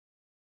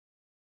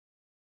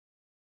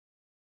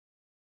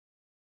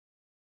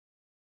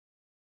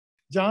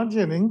John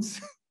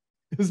Jennings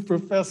is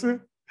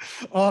professor,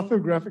 author,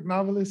 graphic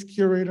novelist,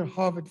 curator,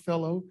 Harvard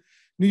Fellow,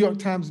 New York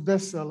Times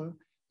Bestseller,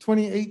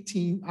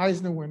 2018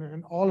 Eisner Winner,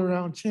 and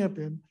all-around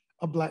champion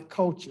of Black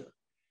culture.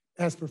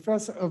 As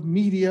professor of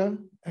media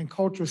and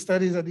cultural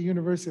studies at the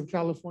University of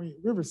California,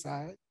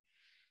 Riverside,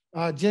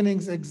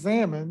 Jennings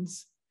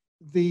examines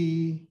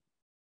the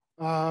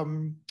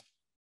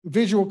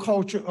visual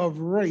culture of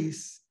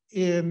race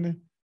in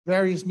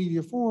various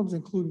media forms,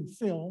 including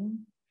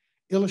film,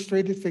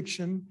 illustrated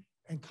fiction,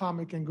 and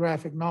comic and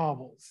graphic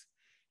novels.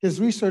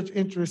 His research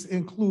interests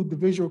include the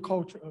visual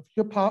culture of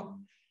hip hop,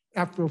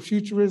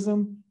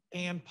 Afrofuturism,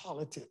 and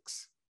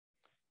politics.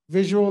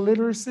 Visual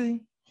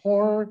literacy,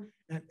 horror,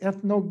 and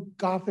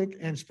EthnoGothic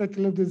and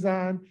speculative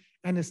design,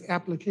 and its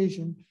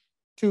application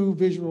to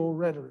visual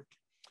rhetoric.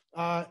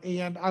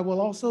 And I will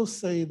also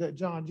say that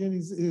John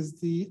Jennings is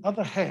the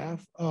other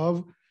half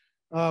of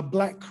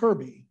Black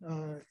Kirby.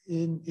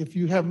 If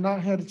you have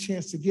not had a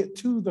chance to get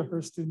to the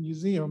Hurston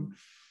Museum,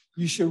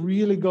 you should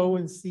really go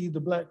and see the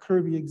Black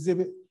Kirby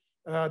exhibit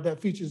that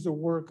features the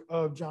work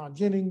of John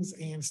Jennings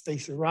and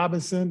Stacey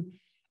Robinson.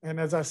 And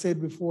as I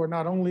said before,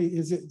 not only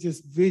is it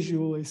just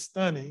visually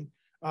stunning,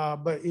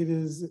 but it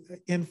is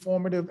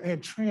informative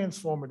and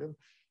transformative.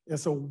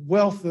 There's a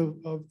wealth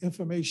of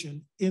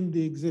information in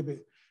the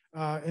exhibit.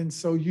 And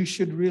so you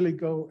should really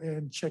go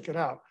and check it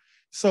out.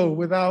 So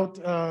without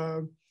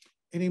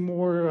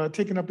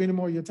taking up any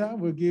more of your time,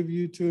 we'll give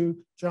you to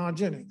John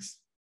Jennings.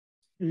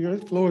 The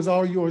floor is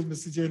all yours,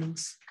 Mr.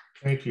 Jennings.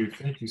 Thank you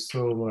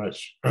so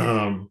much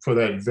for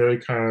that very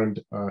kind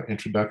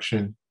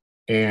introduction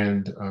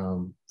and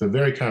the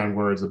very kind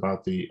words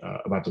about the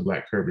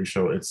Black Kirby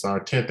show. It's our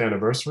 10th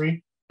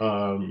anniversary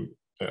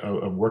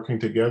of working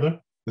together.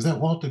 Is that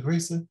Walter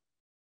Grayson?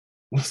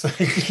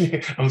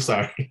 I'm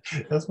sorry.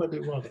 That's my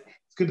dude, Walter.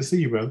 It's good to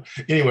see you, brother.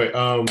 Anyway,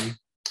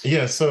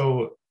 yeah,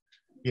 so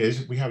yeah,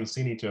 we haven't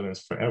seen each other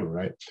forever,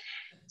 right?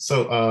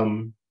 So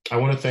I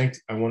want to thank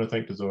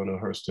the Zora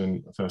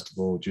Hurston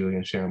Festival,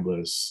 Julian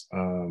Chambliss,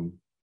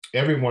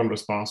 everyone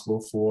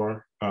responsible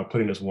for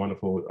putting this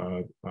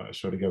wonderful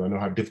show together. I know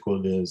how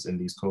difficult it is in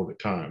these COVID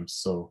times.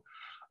 So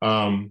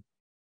I'm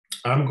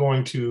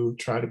going to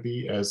try to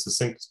be as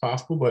succinct as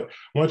possible, but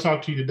I want to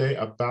talk to you today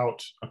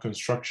about a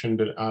construction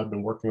that I've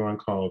been working on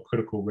called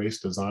Critical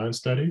Race Design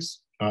Studies,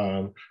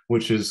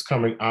 which is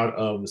coming out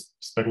of the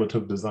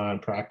speculative design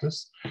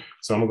practice.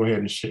 So I'm gonna go ahead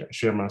and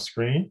share my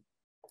screen.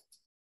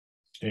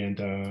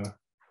 And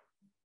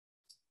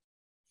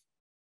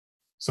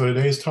so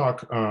today's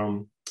talk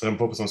I'm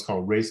focused on is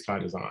called Race by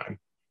Design.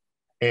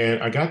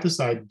 And I got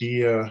this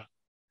idea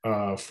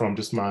from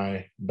just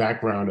my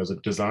background as a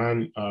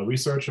design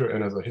researcher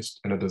and as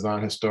a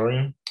design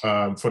historian.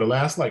 For the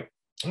last,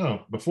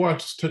 before I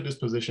took this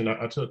position,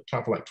 I taught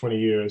for like 20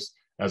 years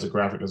as a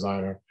graphic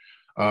designer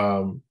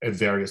at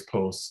various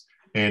posts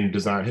in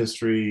design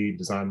history,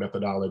 design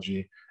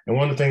methodology. And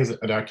one of the things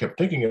that I kept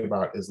thinking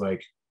about is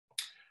like,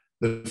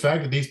 the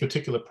fact that these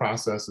particular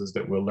processes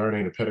that we're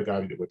learning, the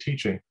pedagogy that we're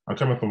teaching, are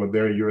coming from a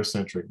very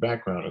Eurocentric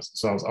background.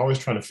 So I was always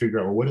trying to figure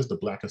out, well, what is the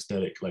Black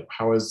aesthetic? Like,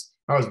 how is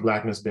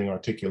Blackness being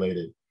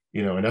articulated?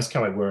 You know, and that's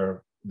kind of like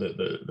where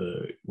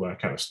where I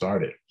kind of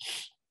started.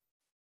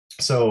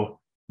 So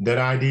that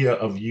idea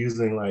of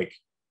using like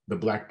the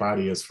Black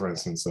body as, for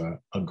instance, a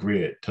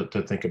grid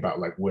to think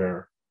about like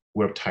where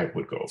type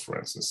would go, for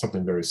instance,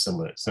 something very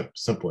similar,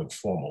 simple and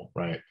formal,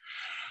 right?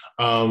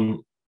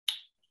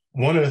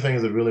 One of the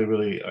things that really,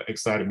 really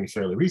excited me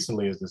fairly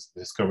recently is this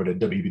discovered that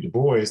W.B. Du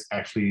Bois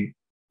actually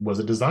was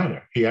a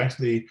designer. He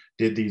actually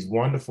did these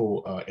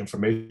wonderful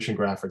information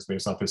graphics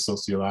based off his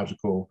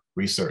sociological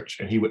research,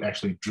 and he would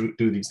actually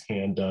do these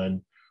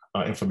hand-done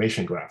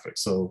information graphics.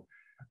 So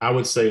I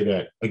would say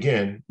that,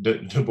 again,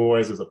 Du Bois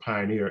is a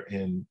pioneer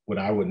in what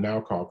I would now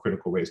call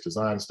critical race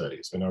design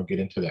studies, and I'll get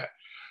into that.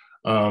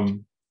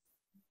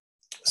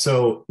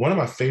 So one of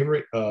my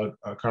favorite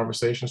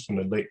conversations from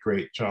the late,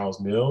 great Charles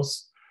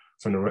Mills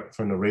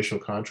from the Racial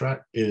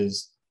Contract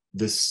is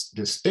this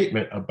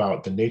statement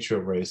about the nature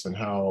of race and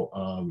how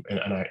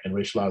and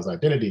racialized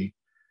identity.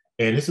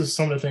 And this is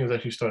some of the things that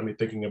actually started me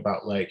thinking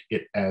about like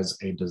it as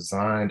a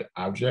designed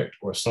object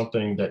or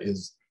something that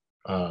is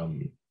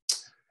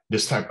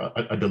this type of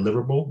a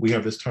deliverable. We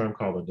have this term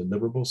called a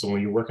deliverable. So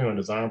when you're working on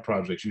design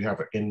projects, you have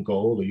an end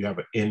goal or you have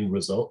an end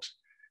result,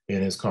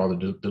 and it's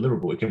called a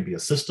deliverable. It can be a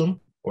system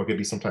or it could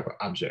be some type of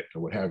object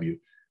or what have you.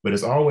 But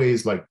it's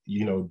always like,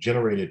 you know,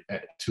 generated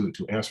to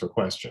answer a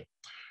question.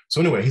 So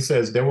anyway, he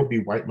says there will be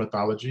white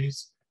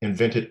mythologies,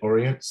 invented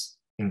Orients,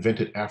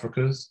 invented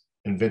Africas,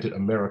 invented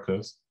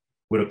Americas,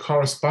 with a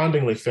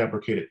correspondingly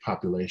fabricated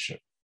population.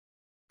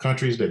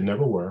 Countries that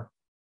never were,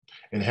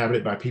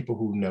 inhabited by people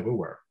who never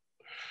were.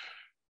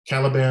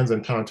 Calibans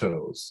and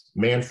Tontos,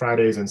 Man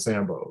Fridays and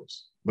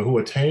Sambos, but who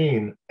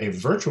attain a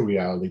virtual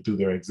reality through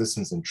their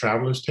existence in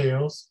traveler's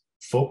tales,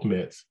 folk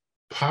myth,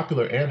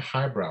 popular and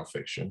highbrow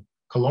fiction,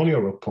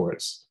 colonial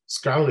reports,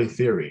 scholarly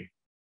theory,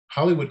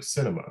 Hollywood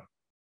cinema,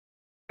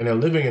 and they're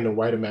living in the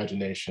white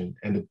imagination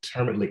and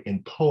determinedly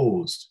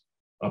imposed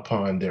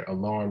upon their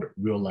alarmed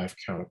real-life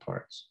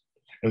counterparts.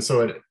 And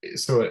so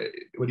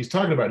what he's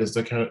talking about is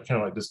the kind of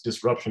like this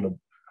disruption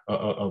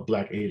of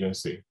Black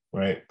agency,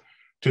 right?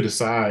 To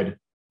decide,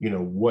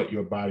 what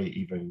your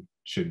body even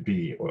should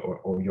be,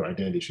 or your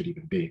identity should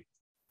even be.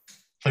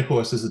 Of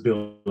course, this is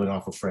building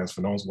off of Frantz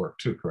Fanon's work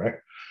too,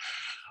 correct?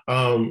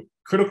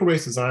 Critical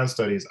race design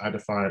studies I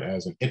define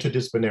as an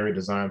interdisciplinary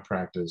design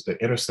practice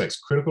that intersects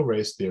critical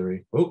race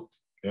theory, oh,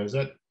 there's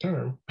that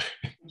term,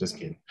 just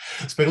kidding,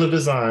 speculative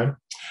design,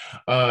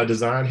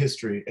 design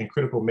history, and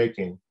critical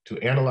making to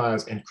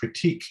analyze and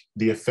critique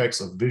the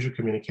effects of visual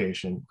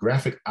communication,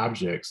 graphic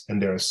objects,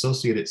 and their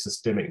associated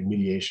systemic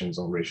mediations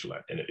on racial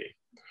identity.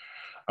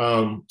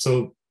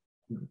 So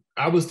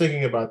I was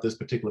thinking about this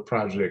particular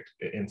project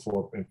in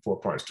four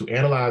parts: to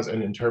analyze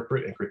and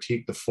interpret and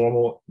critique the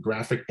formal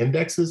graphic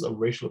indexes of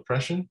racial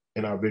oppression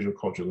in our visual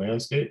culture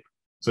landscape.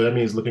 So that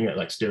means looking at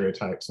like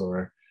stereotypes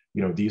or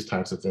these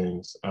types of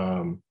things.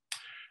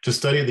 To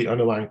study the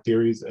underlying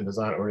theories and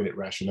design-oriented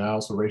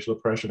rationales for racial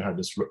oppression, how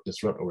to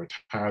disrupt or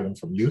retire them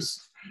from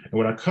use. And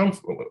when I come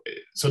from,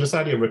 so this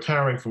idea of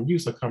retiring from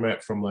use, I come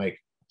at from like,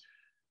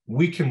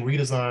 we can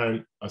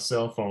redesign a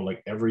cell phone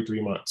like every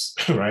 3 months,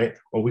 right?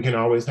 Or we can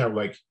always have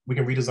like, we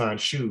can redesign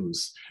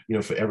shoes,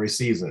 for every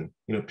season,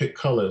 pick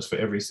colors for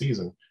every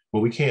season,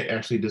 but we can't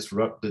actually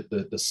disrupt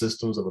the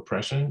systems of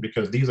oppression,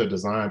 because these are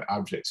designed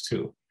objects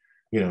too.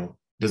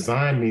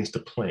 Design means to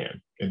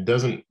plan. It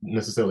doesn't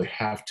necessarily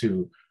have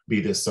to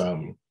be this,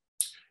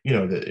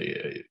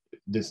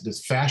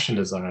 this fashion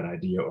design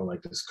idea or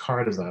like this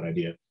car design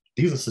idea.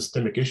 These are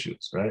systemic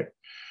issues, right?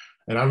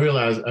 And I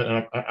realize,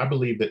 and I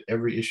believe that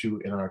every issue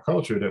in our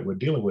culture that we're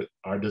dealing with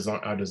are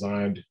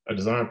design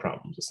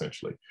problems,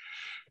 essentially.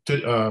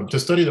 To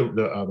study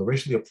the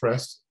racially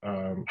oppressed,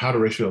 how the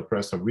racially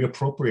oppressed have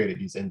reappropriated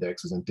these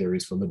indexes and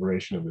theories for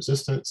liberation and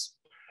resistance,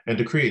 and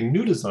to create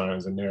new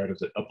designs and narratives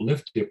that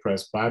uplift the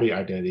oppressed body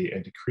identity,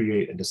 and to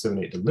create and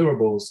disseminate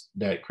deliverables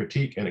that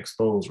critique and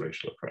expose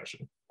racial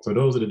oppression. So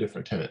those are the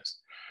different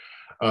tenets.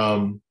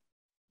 I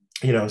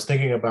was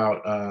thinking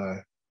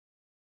about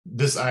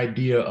this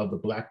idea of the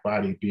Black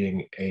body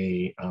being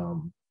a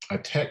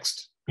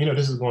text.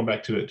 This is going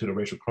back to the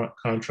racial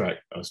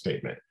contract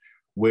statement,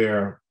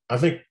 where I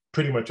think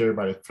pretty much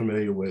everybody's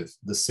familiar with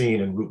the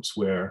scene in Roots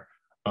where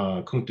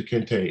Kunta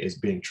Kinte is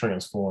being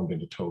transformed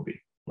into Toby,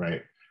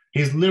 right?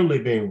 He's literally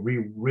being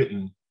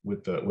rewritten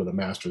with a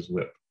master's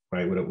whip,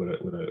 right? With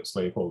a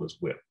slaveholder's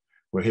whip,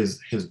 where his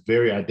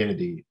very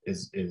identity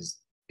is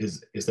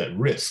at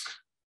risk.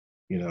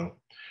 There's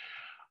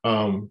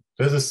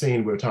a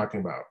scene we're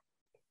talking about.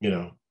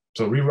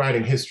 So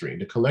rewriting history,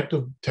 the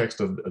collective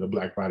text of the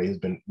Black body has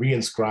been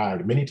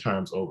reinscribed many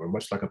times over,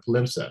 much like a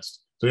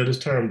palimpsest. So there's this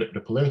term, the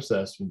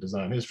palimpsest from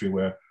design history,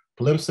 where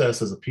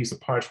palimpsest is a piece of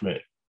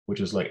parchment,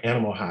 which is like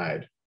animal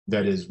hide,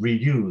 that is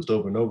reused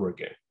over and over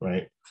again,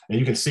 right? And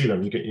you can see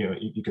them.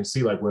 You can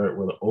see like where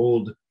the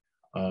old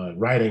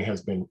writing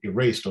has been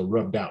erased or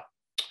rubbed out,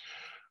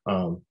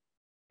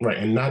 right?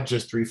 And not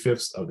just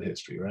 3/5 of the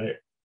history, right?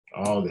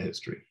 All the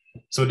history.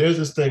 So there's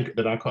this thing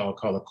that I call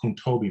a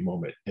Kuntobi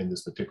moment in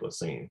this particular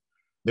scene.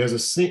 There's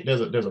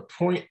a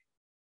point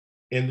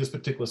in this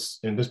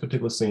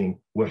particular scene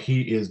where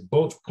he is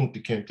both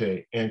Kunta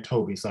Kinte and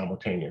Toby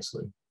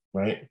simultaneously,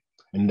 right?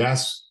 And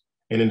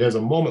then there's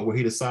a moment where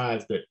he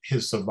decides that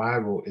his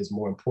survival is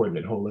more important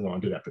than holding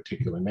on to that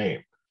particular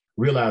name,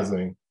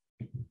 realizing,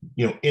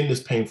 in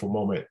this painful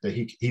moment that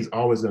he's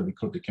always going to be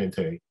Kunta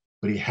Kinte,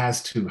 but he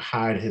has to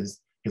hide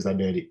his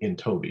identity in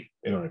Toby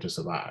in order to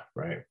survive,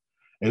 right?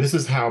 And this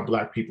is how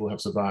Black people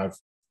have survived,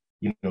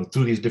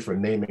 through these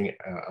different naming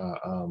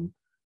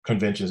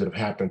conventions that have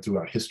happened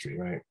throughout history,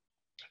 right?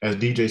 As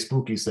DJ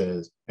Spooky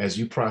says, as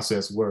you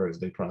process words,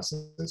 they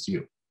process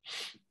you.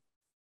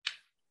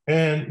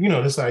 And,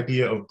 this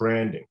idea of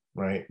branding,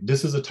 right?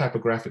 This is a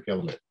typographic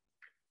element.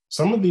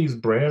 Some of these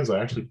brands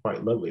are actually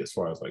quite lovely as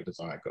far as like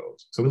design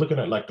goes. So we're looking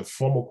at like the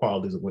formal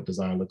qualities of what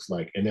design looks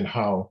like, and then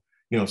how,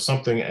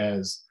 something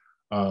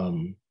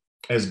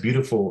as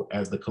beautiful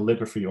as the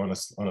calligraphy on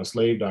a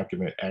slave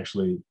document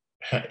actually,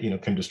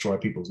 can destroy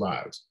people's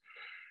lives.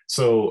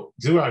 So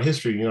throughout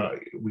history,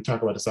 we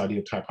talk about this idea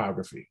of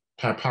typography.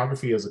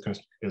 Typography is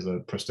a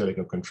prosthetic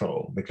of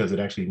control, because it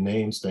actually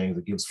names things,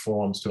 it gives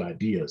forms to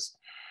ideas.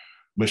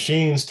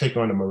 Machines take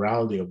on the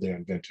morality of their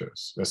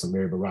inventors. That's a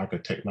Mary Baraka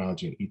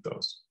technology and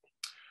ethos.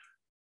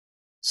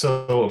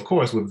 So of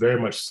course, we're very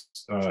much,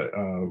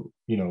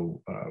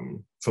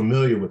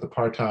 familiar with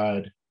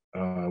apartheid.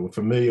 We're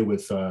familiar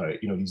with,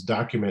 these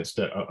documents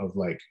that are of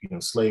like,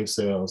 slave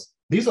sales.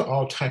 These are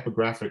all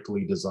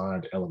typographically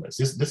designed elements.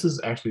 This is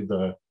actually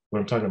what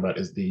I'm talking about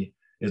is the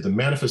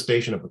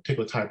manifestation of a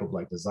particular type of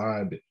like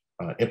designed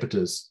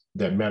impetus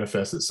that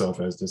manifests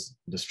itself as this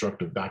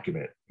destructive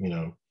document,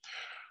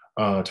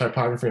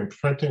 Typography and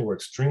printing were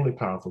extremely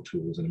powerful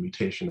tools in the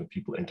mutation of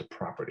people into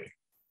property,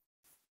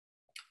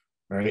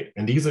 right?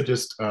 And these are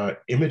just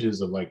images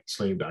of like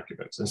slave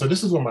documents. And so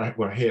this is where my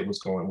head was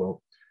going.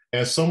 Well,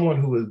 as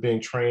someone who is being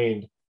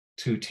trained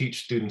to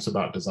teach students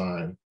about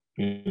design,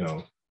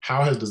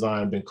 how has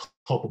design been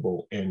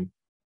culpable in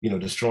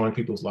destroying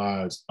people's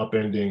lives,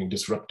 upending,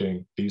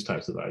 disrupting, these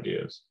types of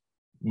ideas.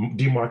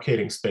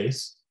 Demarcating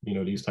space,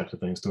 these types of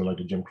things, through like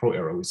the Jim Crow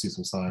era, we see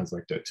some signs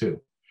like that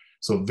too.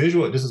 So this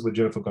is what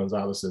Jennifer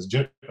Gonzalez says,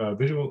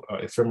 visual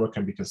ephemera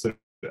can be considered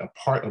a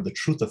part of the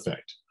truth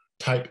effect.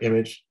 Type,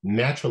 image,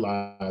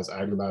 naturalize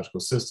ideological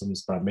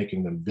systems by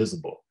making them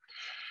visible.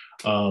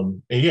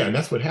 And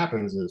that's what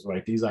happens is,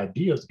 right, these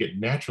ideas get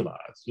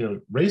naturalized.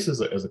 Race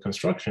as a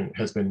construction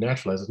has been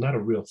naturalized. It's not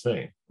a real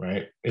thing,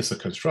 right? It's a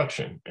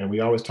construction. And we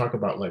always talk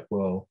about like,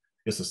 well,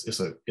 it's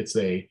a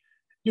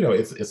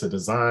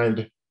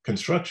designed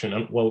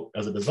construction. Well,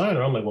 as a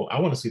designer, I'm like, well, I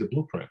want to see the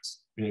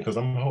blueprints, because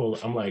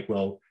I'm like,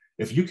 well,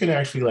 if you can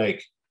actually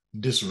like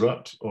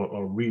disrupt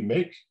or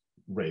remake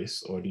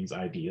race or these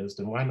ideas,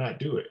 then why not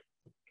do it?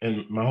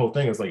 And my whole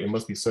thing is like, it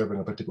must be serving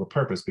a particular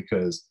purpose,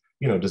 because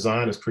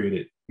design is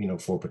created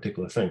for a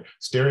particular thing.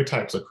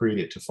 Stereotypes are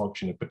created to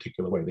function in a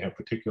particular way. They have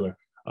particular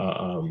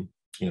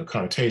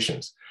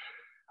connotations.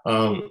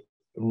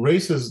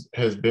 Race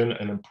has been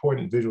an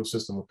important visual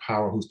system of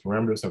power whose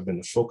parameters have been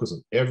the focus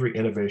of every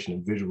innovation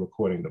in visual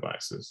recording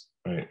devices,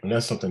 right? And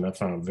that's something I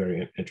found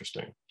very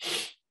interesting.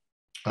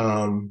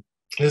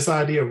 This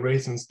idea of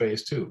race in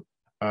space too.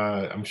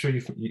 I'm sure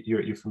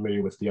you're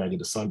familiar with the idea of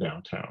the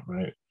sundown town,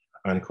 right?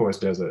 And of course,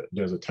 there's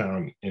a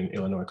town in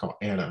Illinois called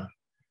Anna,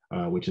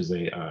 which is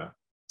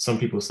some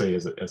people say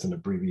as an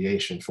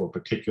abbreviation for a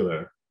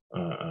particular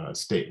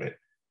statement.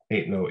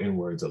 Ain't no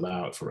N-words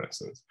allowed, for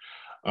instance.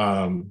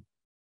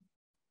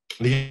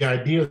 The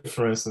idea,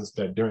 for instance,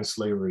 that during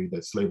slavery,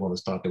 that slave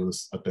owners thought there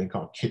was a thing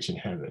called kitchen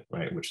heaven,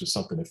 right? Which is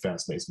something that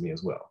fascinates me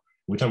as well.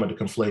 We're talking about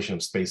the conflation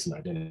of space and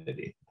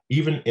identity.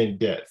 Even in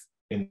death,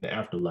 in the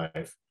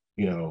afterlife,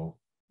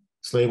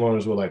 slave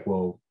owners were like,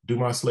 well, do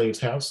my slaves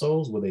have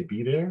souls? Will they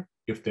be there?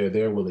 If they're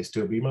there, will they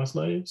still be my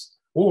slaves?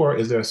 Or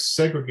is there a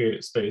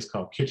segregated space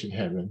called kitchen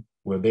heaven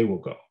where they will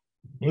go?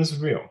 And this is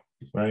real,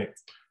 right?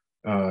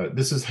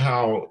 This is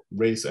how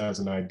race as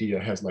an idea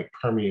has like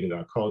permeated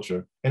our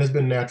culture and has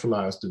been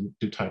naturalized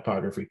through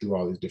typography, through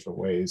all these different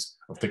ways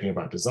of thinking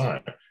about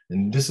design.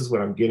 And this is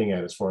what I'm getting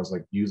at as far as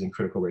like using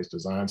critical race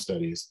design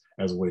studies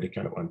as a way to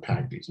kind of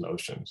unpack these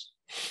notions.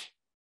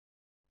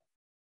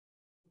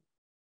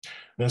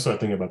 Then I start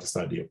thinking about this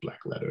idea of Black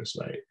letters,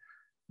 right?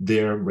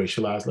 They're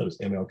racialized letters,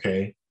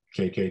 MLK,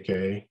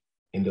 KKK,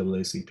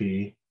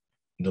 NAACP.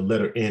 The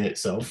letter N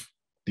itself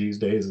these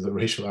days is a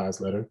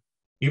racialized letter.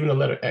 Even the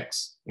letter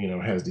X,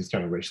 has these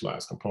kind of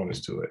racialized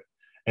components to it.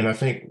 And I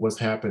think what's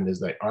happened is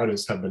that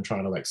artists have been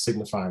trying to like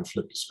signify and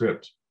flip the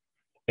script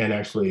and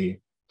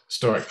actually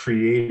start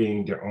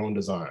creating their own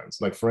designs.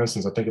 Like for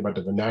instance, I think about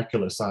the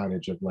vernacular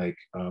signage of like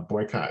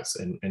boycotts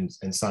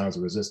and signs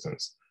of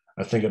resistance.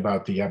 I think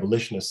about the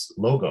abolitionist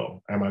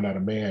logo, am I not a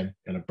man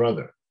and a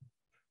brother?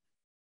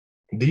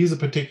 These are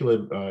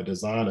particular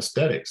design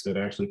aesthetics that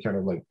actually kind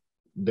of like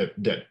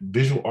that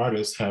visual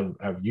artists have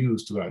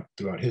used throughout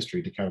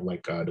history to kind of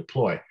like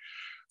deploy.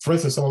 For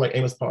instance, someone like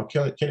Amos Paul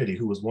Kennedy,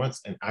 who was once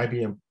an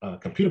IBM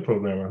computer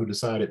programmer who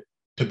decided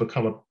to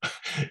become a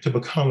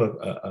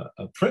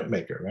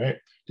printmaker, right?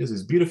 There's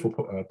these beautiful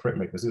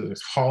printmakers. They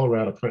just haul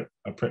around a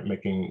printer,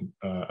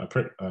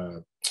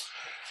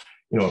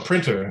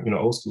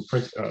 old school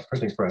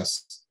printing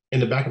press in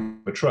the back of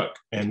a truck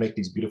and make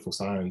these beautiful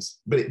signs.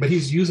 But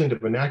he's using the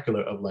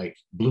vernacular of like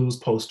blues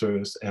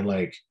posters and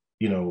like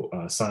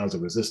signs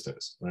of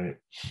resistance, right?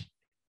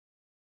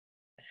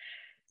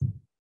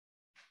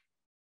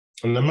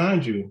 And now,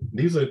 mind you,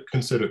 these are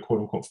considered quote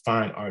unquote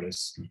fine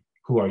artists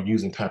who are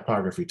using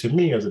typography. To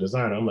me, as a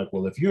designer, I'm like,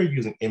 well, if you're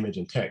using image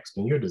and text,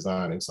 then you're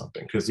designing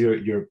something, because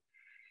you're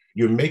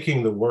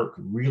making the work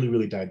really,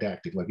 really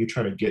didactic. Like you're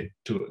trying to get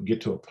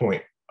to a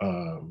point,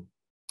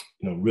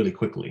 really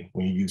quickly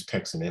when you use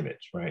text and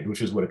image, right?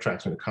 Which is what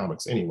attracts me to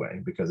comics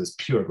anyway, because it's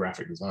pure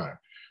graphic design.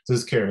 So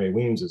this is Karen Mae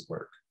Weems's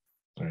work,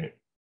 right?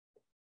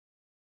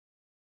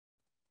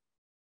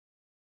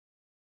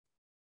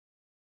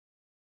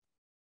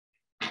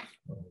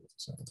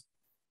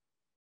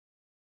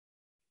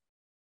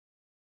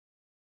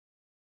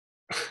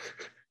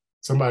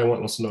 Somebody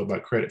wants to know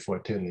about credit for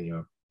attending.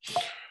 Let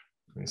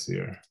me see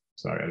here.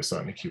 Sorry, I just saw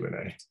it in the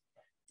Q&A.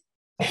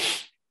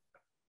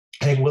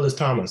 Hank Willis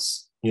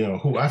Thomas,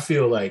 who I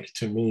feel like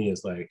to me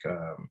is like,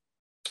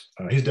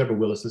 he's Deborah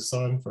Willis's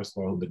son, first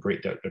of all, the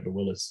great Deborah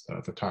Willis,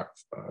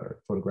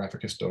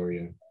 photographic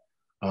historian.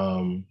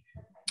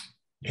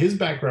 His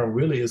background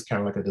really is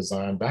kind of like a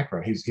design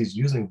background. He's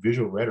using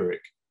visual rhetoric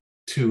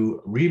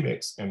to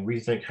remix and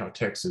rethink how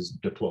text is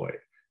deployed.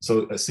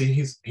 So see,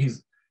 he's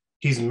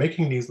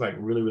making these like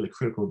really, really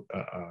critical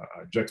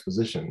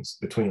juxtapositions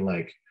between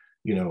like,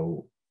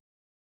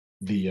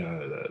 the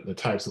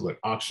types of like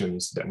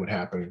auctions that would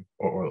happen,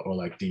 or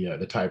like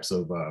the types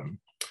of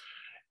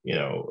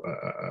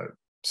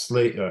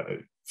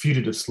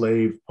fugitive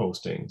slave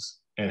postings,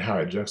 and how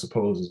it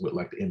juxtaposes with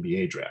like the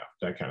NBA draft,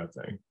 that kind of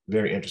thing.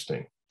 Very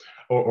interesting.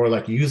 Or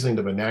like using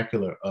the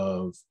vernacular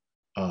of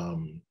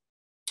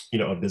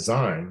of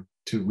design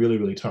to really,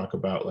 really talk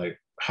about like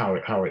how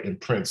it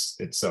imprints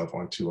itself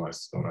on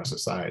our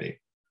society.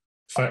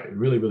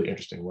 Really, really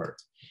interesting work.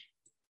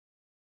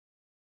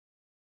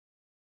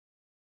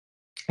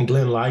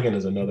 Glenn Ligon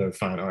is another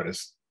fine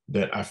artist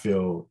that I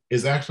feel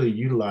is actually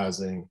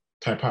utilizing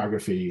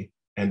typography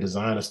and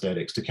design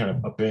aesthetics to kind of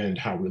upend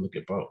how we look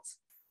at both,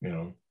 you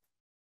know.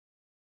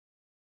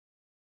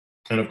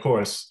 And of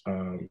course,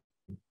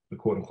 the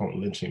quote unquote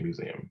lynching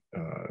museum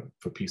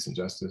for peace and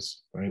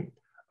justice, right?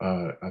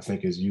 I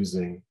think is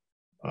using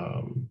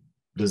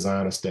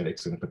design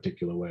aesthetics in a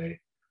particular way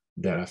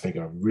that I think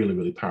are really,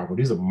 really powerful.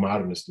 These are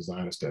modernist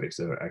design aesthetics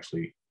that are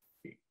actually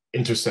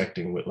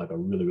intersecting with like a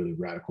really, really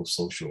radical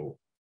social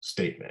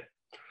statement.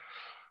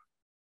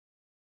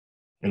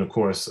 And of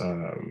course,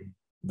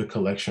 the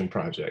collection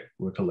project,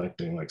 we're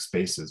collecting like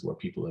spaces where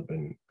people have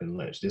been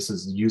lynched. This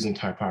is using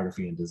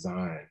typography and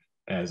design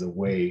as a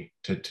way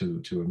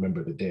to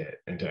remember the dead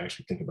and to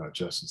actually think about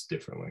justice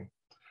differently.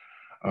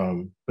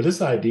 But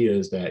this idea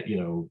is that, you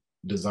know,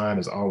 design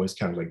is always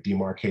kind of like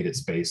demarcated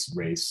space,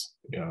 race,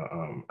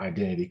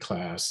 identity,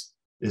 class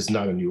is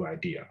not a new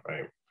idea,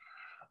 right?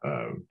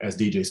 As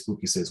DJ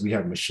Spooky says, we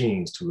have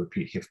machines to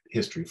repeat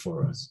history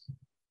for us.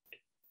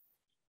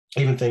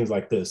 Even things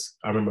like this.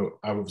 I remember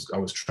I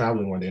was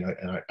traveling one day,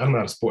 and I'm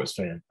not a sports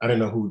fan. I didn't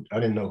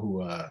know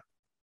who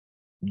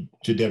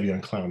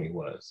Jadeveon Clowney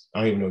was.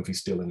 I don't even know if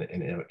he's still in the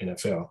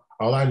NFL.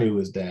 All I knew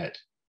is that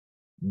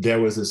there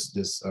was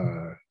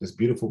this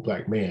beautiful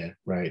Black man,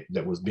 right,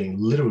 that was being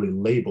literally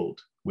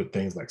labeled with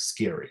things like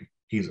scary.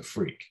 He's a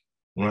freak,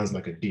 runs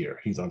like a deer.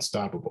 He's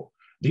unstoppable.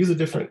 These are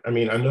different. I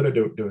mean, I know that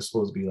there was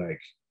supposed to be like,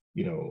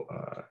 you know,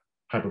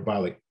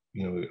 hyperbolic,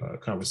 you know,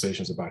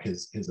 conversations about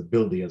his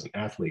ability as an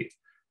athlete.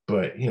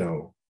 But, you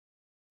know,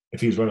 if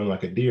he's running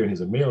like a deer and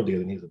he's a male deer,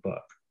 then he's a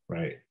buck,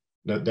 right?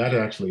 That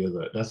actually is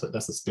that's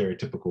a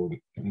stereotypical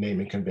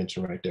naming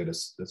convention right there.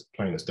 That's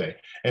plain as day.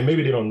 And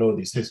maybe they don't know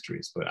these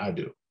histories, but I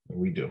do, and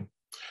we do.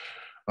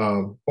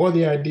 Or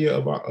the idea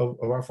of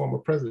our former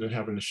president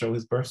having to show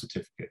his birth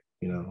certificate.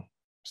 You know,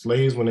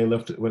 slaves when they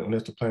left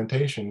the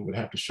plantation would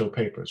have to show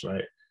papers,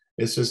 right?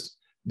 It's just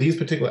these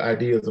particular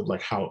ideas of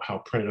like how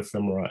printed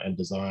ephemera and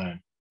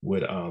design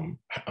would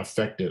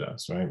affected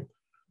us, right?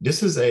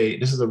 This is a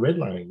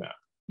redlining map.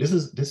 This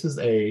is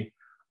a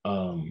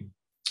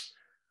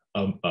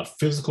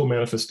physical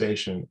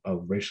manifestation of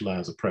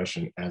racialized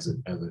oppression as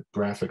a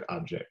graphic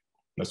object.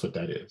 That's what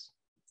that is.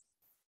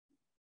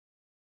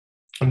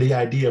 And the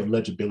idea of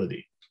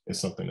legibility is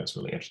something that's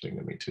really interesting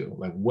to me too.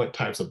 Like what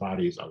types of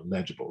bodies are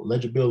legible?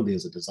 Legibility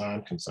is a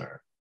design concern.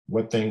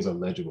 What things are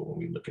legible when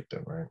we look at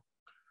them, right?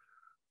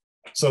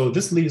 So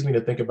this leads me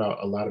to think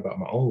about a lot about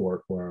my own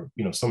work, where,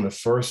 you know, some of the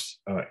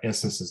first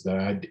instances that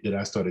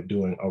I started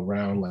doing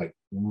around like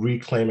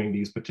reclaiming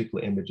these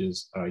particular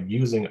images,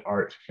 using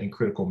art and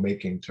critical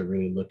making to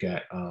really look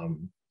at,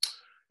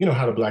 you know,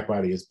 how the Black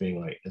body is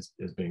being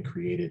being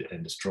created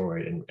and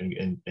destroyed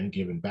and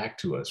given back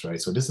to us,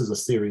 right? So this is a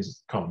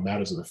series called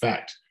Matters of the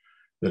Fact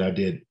that I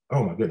did,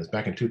 oh my goodness,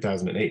 back in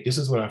 2008. This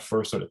is when I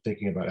first started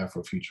thinking about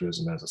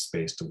Afrofuturism as a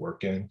space to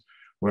work in,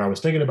 where I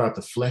was thinking about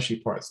the fleshy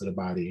parts of the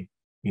body,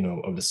 you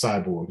know, of the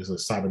cyborg, this is a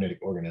cybernetic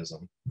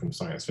organism from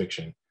science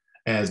fiction,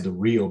 as the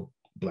real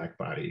Black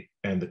body,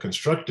 and the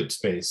constructed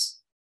space,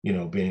 you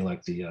know, being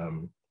like the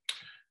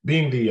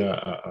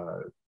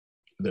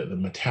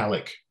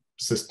metallic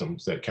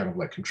systems that kind of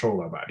like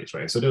control our bodies,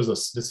 right? So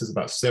this is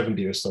about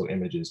 70 or so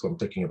images where I'm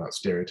thinking about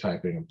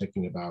stereotyping. I'm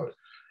thinking about,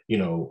 you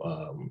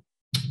know,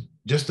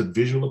 just the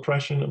visual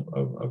oppression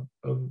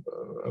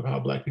of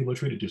how Black people are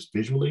treated just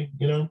visually,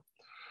 you know,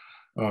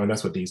 and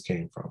that's what these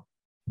came from.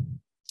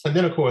 And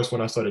then, of course,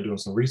 when I started doing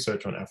some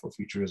research on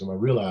Afrofuturism, I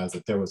realized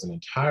that there was an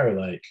entire,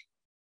 like,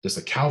 just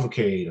a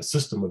cavalcade, a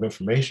system of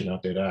information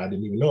out there that I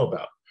didn't even know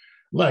about.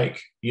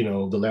 Like, you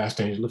know, The Last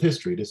Angel of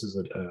History. This is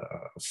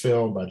a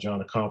film by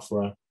John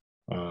Akamfra,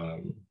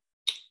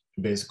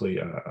 basically,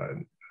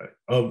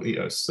 of,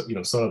 you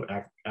know, son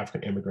of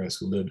African immigrants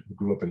who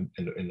grew up in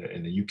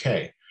the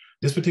UK.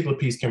 This particular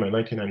piece came out in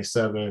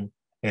 1997.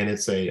 And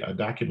it's a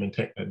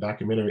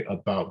documentary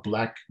about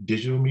Black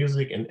digital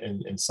music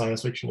and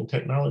science fiction and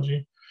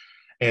technology.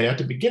 And at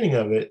the beginning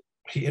of it,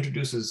 he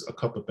introduces a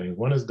couple of things.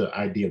 One is the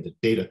idea of the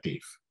data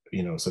thief,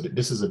 you know, so that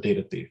this is a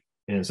data thief.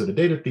 And so the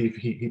data thief,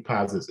 he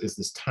posits, is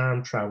this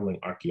time traveling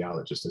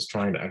archaeologist that's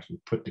trying to actually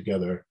put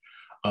together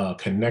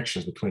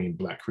connections between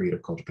Black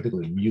creative culture,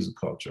 particularly music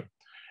culture.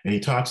 And he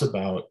talks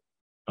about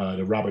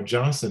the Robert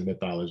Johnson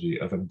mythology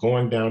of him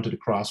going down to the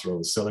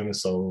crossroads, selling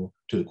his soul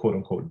to the quote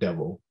unquote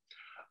devil,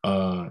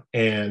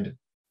 and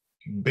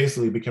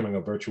basically becoming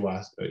a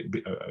virtuoso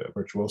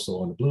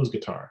on the blues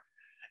guitar.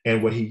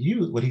 And what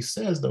he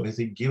says though, is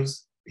he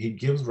gives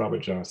Robert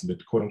Johnson,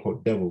 the quote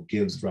unquote devil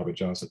gives Robert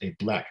Johnson a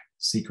Black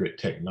secret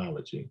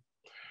technology.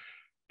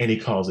 And he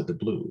calls it the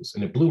blues.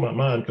 And it blew my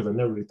mind because I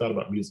never really thought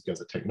about music as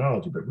a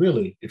technology. But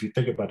really, if you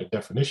think about the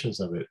definitions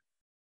of it,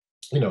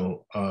 you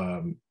know,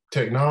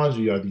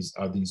 technology are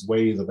these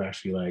ways of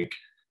actually like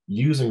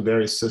using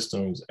various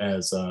systems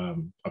as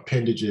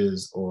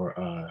appendages or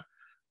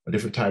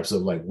different types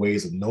of like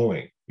ways of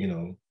knowing, you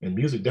know, and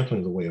music definitely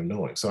is a way of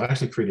knowing. So I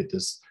actually created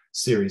this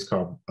series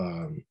called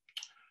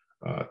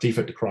Thief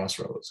at the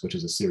Crossroads, which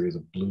is a series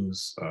of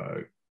blues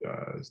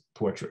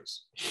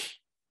portraits.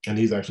 And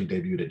he's actually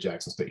debuted at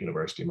Jackson State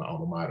University, my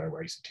alma mater,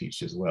 where I used to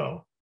teach as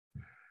well.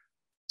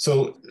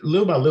 So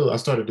little by little, I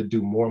started to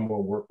do more and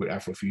more work with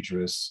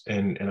Afrofuturists,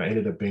 and I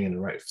ended up being in the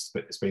right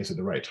space at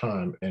the right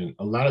time. And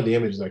a lot of the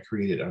images I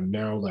created are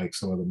now like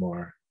some of the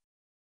more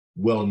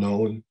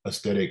well-known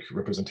aesthetic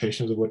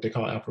representations of what they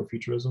call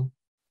Afrofuturism.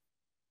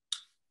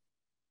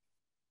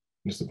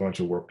 Just a bunch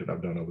of work that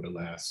I've done over the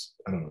last,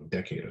 I don't know,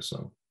 decade or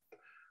so.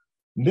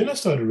 And then I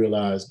started to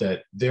realize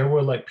that there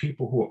were like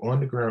people who are on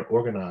the ground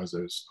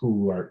organizers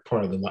who are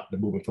part of the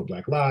movement for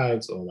Black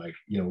Lives, or like,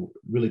 you know,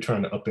 really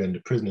trying to upend the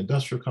prison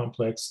industrial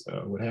complex,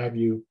 what have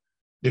you,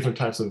 different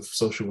types of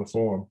social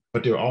reform,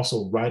 but they're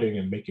also writing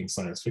and making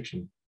science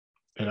fiction.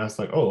 And I was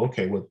like, oh,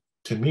 okay, well,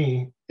 to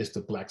me, it's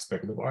the Black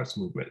speculative arts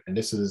movement. And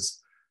this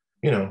is,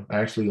 you know, I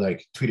actually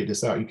like tweeted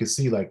this out. You can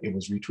see like it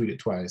was retweeted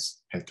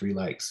twice, had 3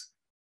 likes.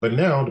 But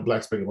now the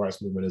Black speculative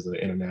arts movement is an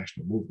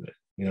international movement,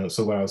 you know?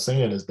 So what I was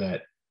saying is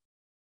that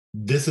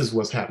this is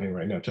what's happening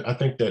right now. I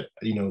think that,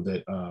 you know,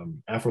 that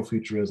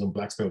Afrofuturism,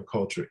 Black speculative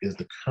culture is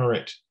the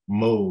current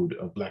mode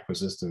of Black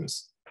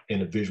resistance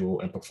in a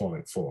visual and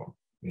performing form.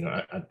 You know,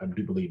 I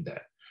do believe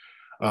that.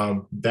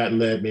 That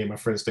led me and my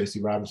friend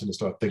Stacey Robinson to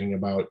start thinking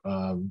about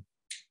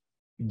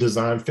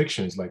design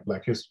fictions like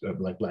Black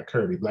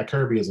Kirby. Black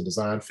Kirby is a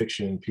design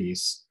fiction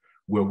piece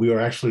where we are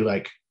actually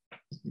like,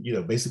 you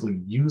know,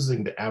 basically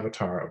using the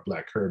avatar of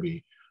Black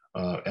Kirby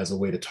as a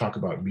way to talk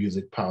about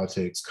music,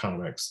 politics,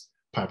 comics,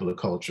 popular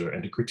culture,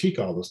 and to critique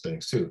all those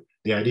things too.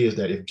 The idea is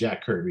that if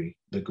Jack Kirby,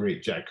 the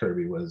great Jack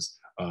Kirby, was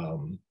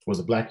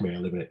a Black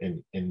man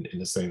living in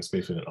the same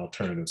space, in an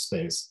alternative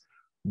space,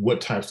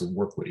 what types of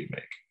work would he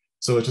make?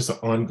 So it's just an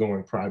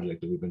ongoing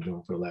project that we've been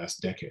doing for the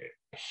last decade.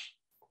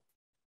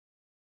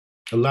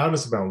 A lot of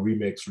it's about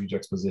remix,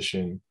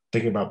 rejuxtaposition,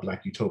 thinking about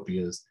Black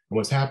utopias. And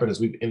what's happened is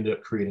we've ended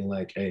up creating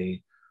like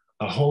a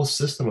whole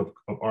system of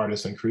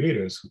artists and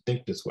creators who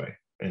think this way.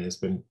 And it's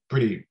been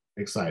pretty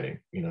exciting,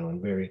 you know,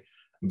 and I'm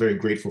very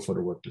grateful for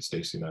the work that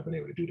Stacey and I have been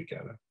able to do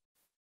together.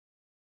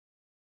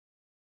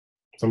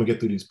 So I'm gonna get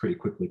through these pretty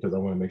quickly because I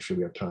want to make sure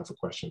we have time for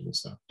questions and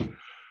stuff.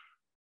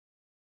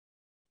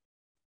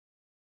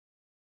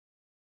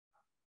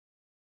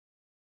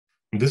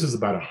 This is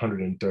about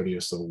 130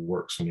 or so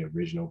works from the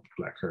original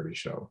Black Kirby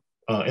show.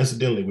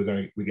 Incidentally,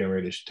 we're getting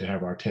ready to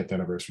have our 10th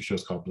anniversary show.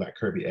 It's called Black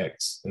Kirby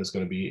X, and it's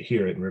going to be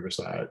here in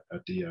Riverside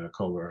at the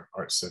Kohler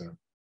Arts Center.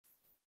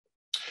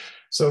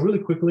 So really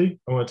quickly,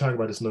 I want to talk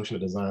about this notion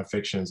of design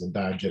fictions and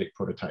diegetic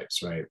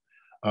prototypes, right?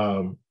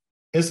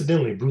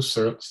 Incidentally, Bruce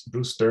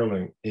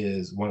Sterling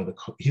is one of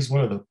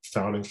the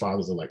founding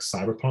fathers of like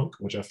cyberpunk,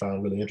 which I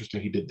found really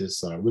interesting. He did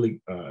this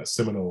really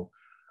seminal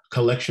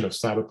collection of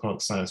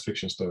cyberpunk science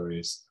fiction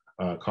stories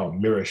called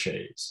Mirror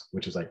Shades,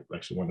 which is like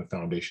actually one of the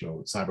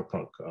foundational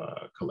cyberpunk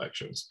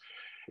collections.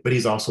 But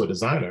he's also a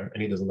designer,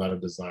 and he does a lot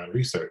of design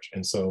research.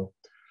 And so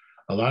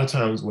a lot of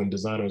times when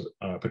designers,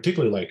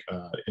 particularly like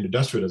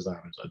industrial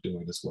designers are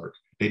doing this work,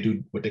 they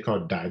do what they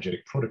call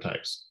diegetic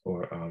prototypes.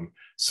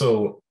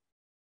 So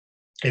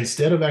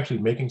instead of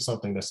actually making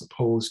something that's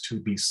supposed to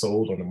be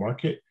sold on the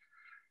market,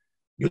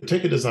 you'll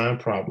take a design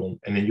problem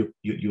and then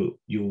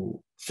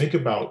you'll think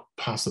about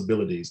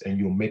possibilities, and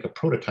you'll make a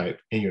prototype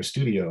in your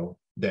studio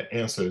that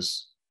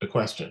answers the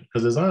question.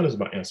 Because design is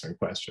about answering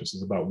questions.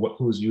 It's about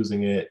who's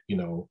using it, you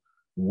know,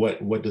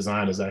 what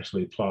design is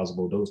actually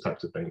plausible, those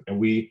types of things. And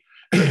we're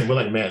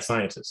like mad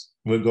scientists.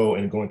 We'll go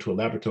into a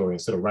laboratory,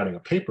 instead of writing a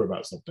paper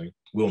about something,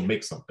 we'll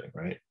make something,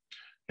 right?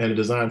 And a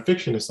design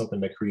fiction is something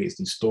that creates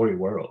these story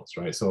worlds,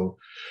 right? So,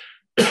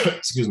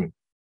 excuse me.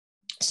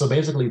 So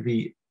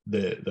basically,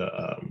 the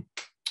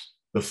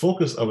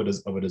focus of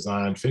a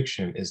design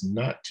fiction is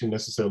not to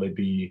necessarily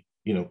be,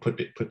 you know, put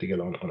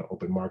together on an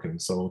open market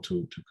and sold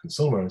to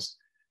consumers.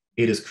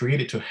 It is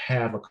created to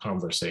have a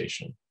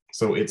conversation.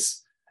 So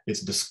it's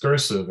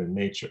discursive in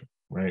nature,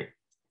 right?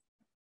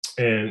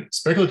 And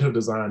speculative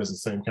design is the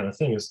same kind of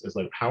thing. It's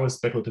like, how is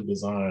speculative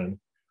design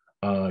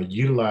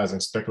utilizing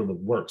speculative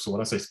work? So when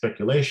I say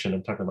speculation,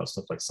 I'm talking about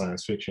stuff like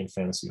science fiction,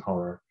 fantasy,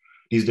 horror,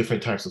 these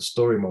different types of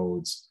story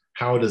modes.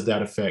 How does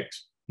that affect,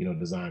 you know,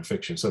 design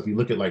fiction? So if you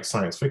look at like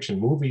science fiction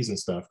movies and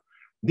stuff,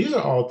 these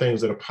are all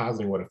things that are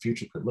positing what a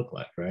future could look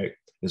like, right?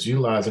 It's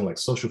utilizing like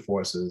social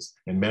forces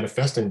and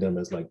manifesting them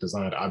as like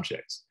designed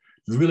objects.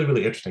 Really,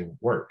 really interesting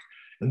work.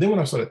 And then when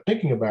I started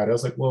thinking about it, I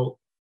was like, well,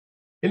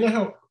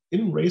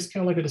 isn't race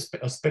kind of like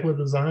a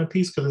speculative design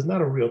piece? Because it's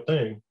not a real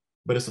thing,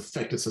 but it's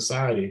affected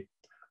society.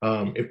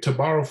 To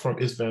borrow from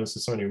Isvan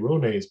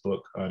Sisoni-Rone's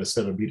book, The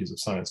Seven Beauties of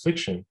Science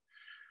Fiction,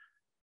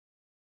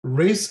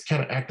 race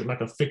kind of acted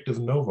like a fictive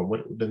novum,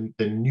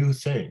 the new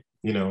thing.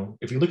 You know,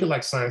 if you look at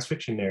like science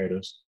fiction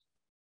narratives,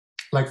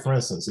 like for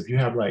instance, if you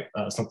have like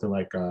something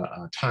like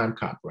Time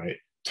Cop, right?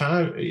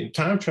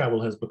 Time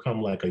travel has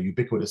become like a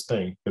ubiquitous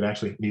thing that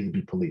actually needs to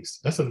be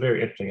policed. That's a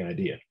very interesting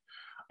idea.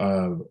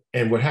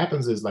 And what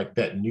happens is like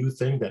that new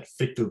thing, that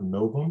fictive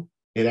novum,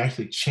 it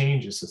actually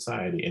changes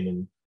society and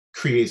then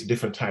creates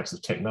different types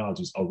of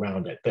technologies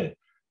around that thing.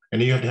 And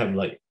then you have to have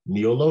like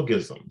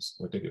neologisms,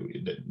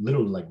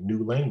 literally like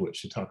new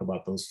language to talk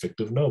about those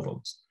fictive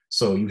novums.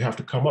 So you have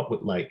to come up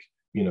with like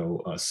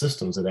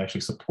systems that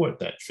actually support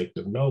that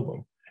fictive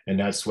novum. And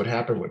that's what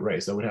happened with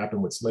race. That would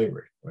happen with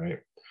slavery, right?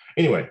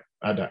 Anyway,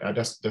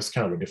 that's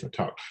kind of a different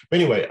talk. But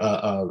anyway,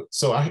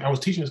 so I was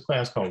teaching this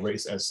class called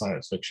Race as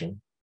Science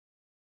Fiction,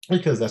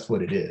 because that's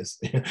what it is.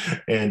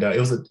 And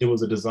it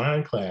was a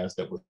design class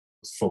that was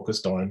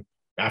focused on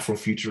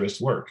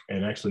Afrofuturist work.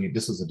 And actually,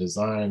 this was a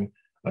design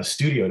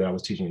studio that I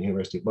was teaching at the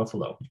University of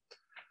Buffalo.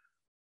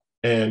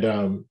 And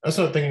I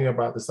started thinking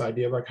about this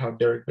idea of like how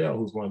Derek Bell,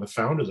 who's one of the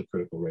founders of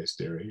critical race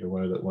theory, or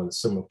one of the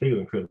seminal figures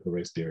in critical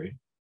race theory,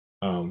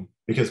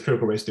 because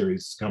critical race theory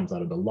comes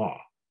out of the law.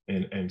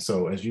 And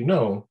so, as you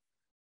know,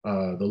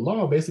 the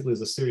law basically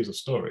is a series of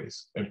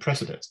stories and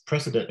precedents.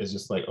 Precedent is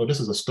just like, oh, this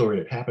is a story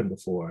that happened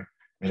before.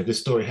 And if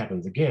this story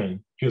happens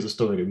again, here's a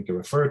story that we can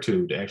refer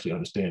to actually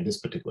understand this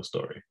particular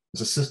story.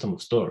 It's a system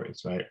of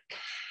stories, right?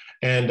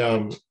 And,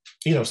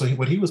 so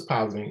what he was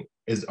positing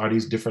are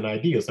these different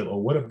ideas like, oh,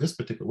 what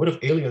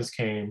if aliens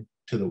came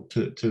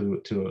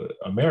to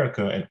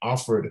America and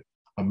offered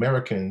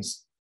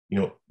Americans,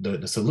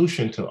 the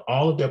solution to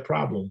all of their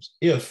problems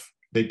if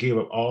they gave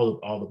up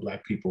all the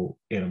Black people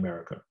in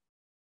America?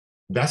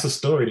 That's a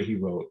story that he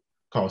wrote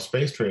called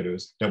Space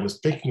Traders that was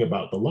thinking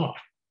about the law.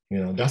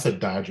 That's a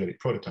diegetic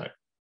prototype.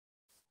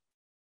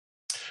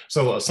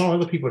 So some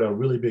other people that are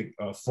really big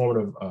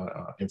formative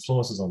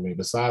influences on me,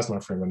 besides my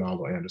friend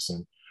Ronaldo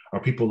Anderson, are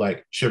people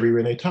like Cherie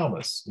Renee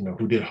Thomas,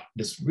 who did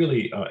this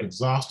really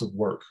exhaustive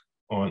work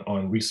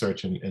on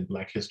research in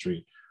Black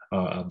history,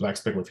 Black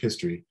speculative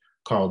history,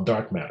 called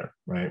Dark Matter,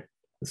 right?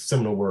 It's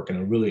seminal work and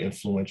a really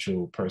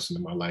influential person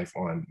in my life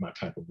on my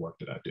type of work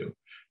that I do.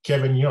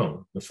 Kevin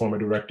Young, the former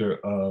director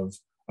of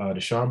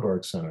the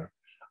Schomburg Center,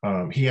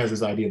 he has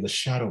this idea of the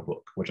shadow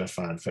book, which I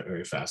find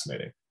very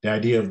fascinating. The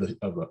idea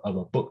of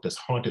a book that's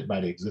haunted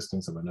by the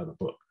existence of another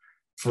book.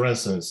 For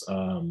instance,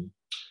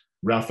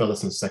 Ralph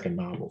Ellison's second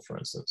novel, for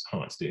instance,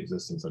 haunts the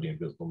existence of the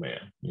Invisible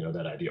Man.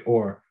 That idea,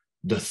 or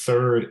the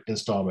third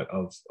installment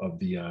of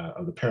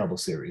the Parable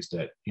series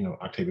that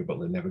Octavia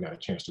Butler never got a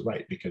chance to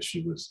write because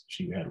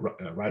she had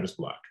writer's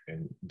block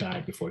and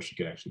died before she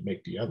could actually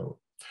make the other one.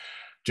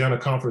 John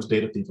Comfort's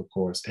Data Thief, of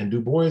course, and Du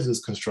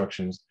Bois's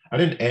constructions. I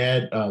didn't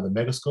add the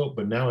Megascope,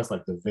 but now it's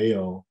like the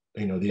veil.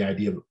 The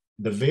idea of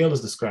the veil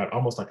is described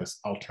almost like an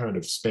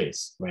alternative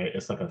space, right?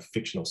 It's like a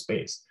fictional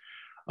space.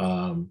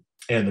 And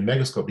the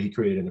Megascope that he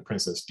created in The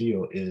Princess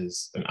Steel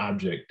is an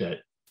object that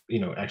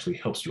actually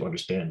helps you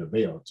understand the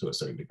veil to a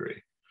certain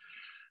degree.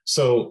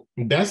 So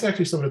that's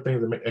actually some of the things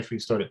that actually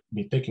started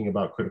me thinking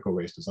about critical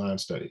race design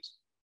studies.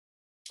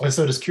 And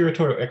so this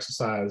curatorial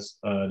exercise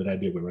that I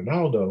did with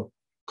Ronaldo,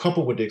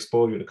 coupled with the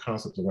exposure to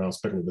concepts around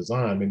speculative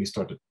design, made me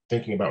start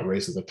thinking about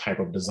race as a type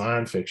of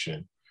design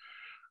fiction.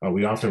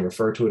 We often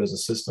refer to it as a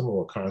system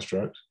or a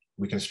construct.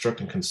 We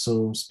construct and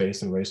consume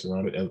space and race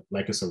around it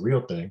like it's a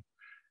real thing.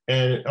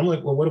 And I'm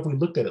like, well, what if we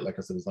looked at it like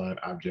it's a design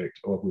object,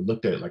 or if we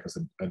looked at it like it's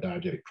a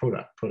diegetic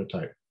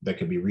prototype that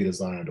can be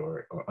redesigned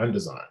or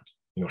undesigned?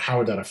 How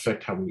would that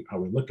affect how we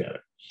look at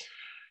it?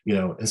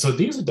 And so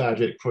these are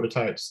diegetic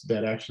prototypes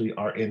that actually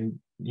are in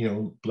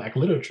Black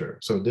literature.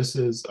 So this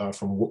is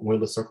from Will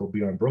the Circle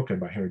Be Unbroken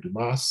by Henry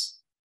Dumas.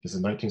 This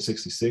is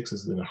 1966.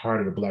 This is in the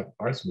heart of the Black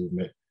arts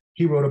movement.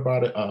 He wrote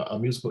about a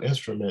musical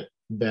instrument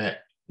that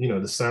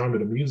the sound of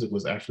the music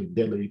was actually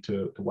deadly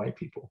to white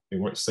people. They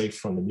weren't safe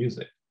from the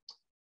music.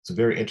 It's a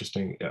very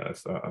interesting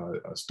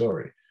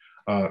story.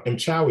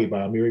 Mchawi by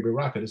Amiri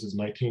Baraka. This is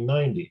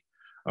 1990.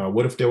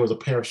 What if there was a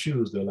pair of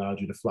shoes that allowed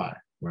you to fly,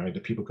 right?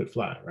 That people could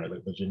fly, right?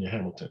 Like Virginia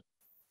Hamilton.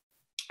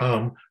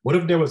 What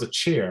if there was a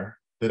chair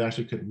that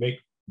actually could make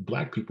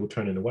Black people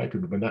turn into white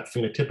people, but not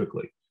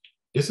phenotypically?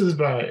 This is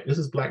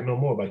Black No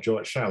More by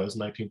George Schuyler. It's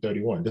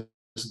 1931.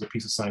 This is a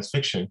piece of science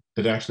fiction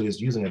that actually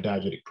is using a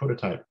diegetic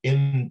prototype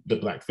in the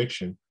Black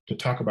fiction to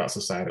talk about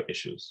societal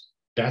issues.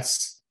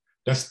 That's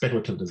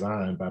speculative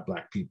design by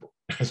Black people.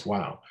 That's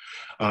wild.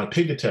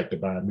 Pig Detector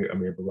by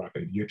Amir Baraka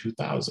in the year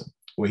 2000,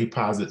 where he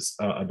posits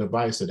a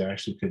device that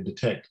actually could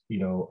detect,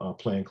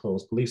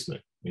 plainclothes policemen,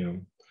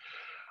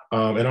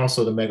 and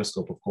also the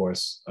Megascope, of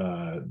course,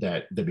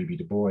 that W.B.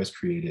 Du Bois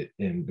created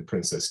in The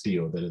Princess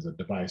Steel, that is a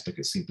device that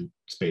could see through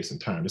space and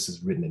time. This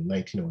is written in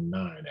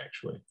 1909,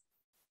 actually.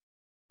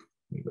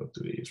 Let me go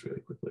through these really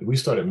quickly. We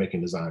started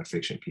making design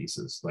fiction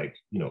pieces, like,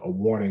 a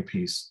warning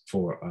piece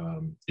for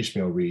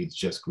Ishmael Reed's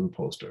Just Grew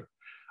poster,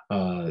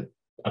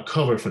 a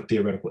cover for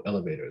Theoretical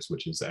Elevators,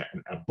 which is a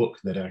book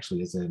that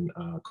actually is in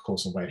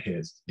Colson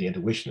Whitehead's The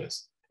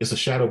Intuitionist. It's a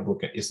shadow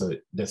book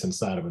that's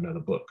inside of another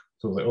book.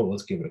 So I was like, oh,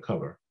 let's give it a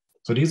cover.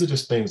 So these are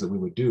just things that we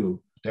would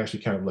do to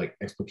actually kind of like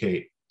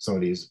explicate some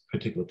of these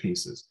particular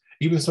pieces.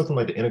 Even something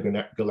like the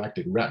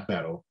Intergalactic Rap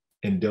Battle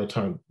in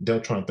Deltron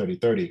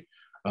 3030.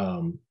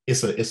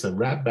 It's a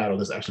rap battle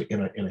that's actually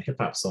in a hip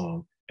hop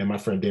song, and my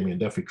friend Damian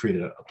Duffy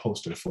created a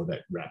poster for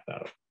that rap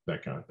battle,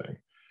 that kind of thing.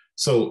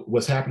 So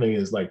what's happening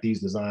is like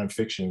these design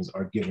fictions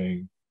are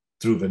giving,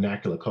 through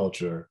vernacular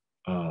culture,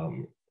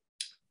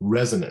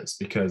 resonance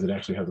because it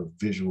actually has a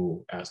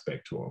visual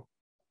aspect to them.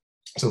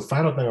 So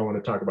final thing I want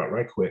to talk about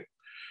right quick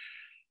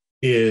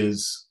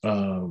is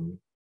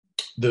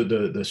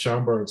the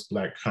Schomburg's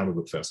Black Comic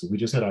Book Festival. We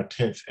just had our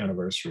 10th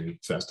anniversary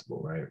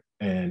festival, right?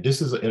 And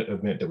this is an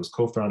event that was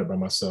co-founded by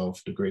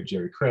myself, the great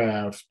Jerry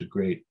Craft, the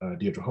great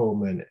Deirdre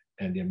Holman,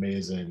 and the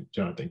amazing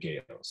Jonathan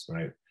Gales,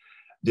 right?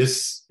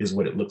 This is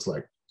what it looks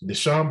like. The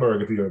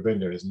Schomburg, if you're a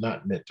vendor, is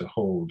not meant to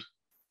hold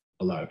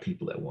a lot of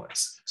people at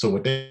once. So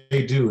what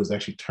they do is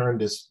actually turn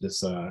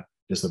this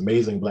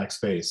amazing Black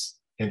space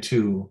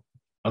into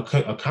a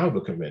comic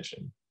book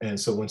convention. And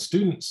so when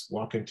students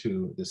walk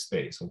into this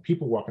space, when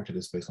people walk into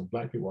this space, when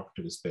Black people walk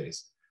into this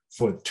space,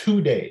 for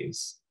 2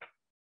 days,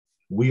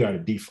 we are the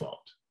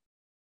default.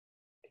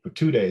 For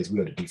 2 days, we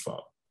are the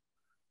default.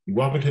 You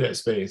walk into that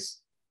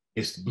space,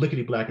 it's the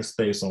blickety blackest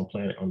space on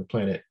the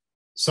planet.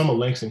 Some of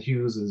Langston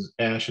Hughes'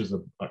 ashes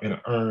are in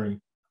an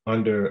urn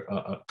under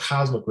a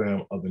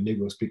cosmogram of the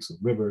Negro Speaks of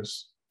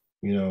Rivers,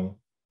 you know,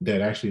 that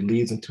actually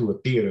leads into a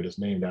theater that's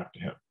named after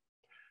him.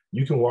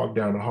 You can walk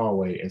down the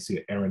hallway and see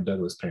an Aaron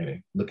Douglas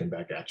painting looking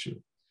back at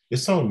you.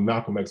 It's on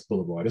Malcolm X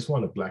Boulevard. It's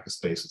one of the blackest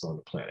spaces on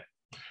the planet.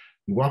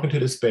 You walk into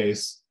this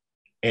space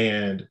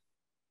and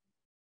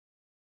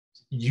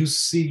you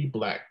see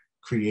Black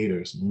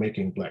creators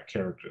making Black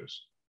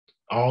characters.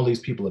 All these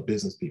people are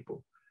business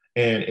people,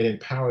 and it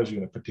empowers you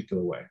in a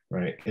particular way,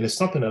 right? And it's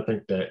something I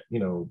think that, you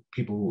know,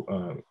 people,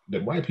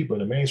 that white people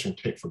in the mainstream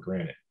take for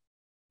granted,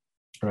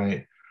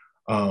 right?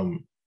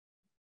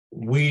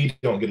 We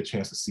don't get a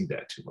chance to see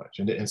that too much.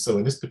 And so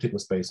in this particular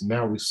space,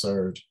 now we've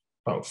served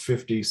about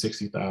 50,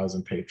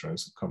 60,000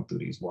 patrons who come through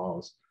these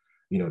walls,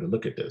 you know, to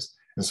look at this.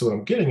 And so what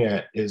I'm getting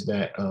at is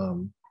that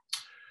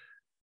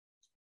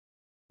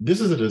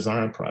this is a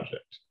design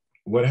project.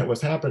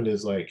 What's happened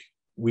is, like,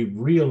 we've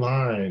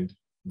realigned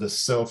the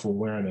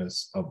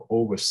self-awareness of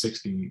over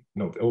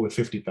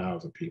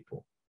 50,000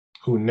 people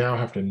who now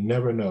have to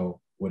never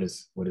know what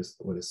it's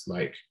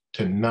like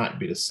to not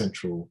be the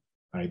central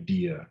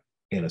idea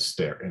in a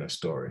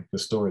story. The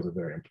stories are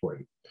very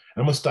important.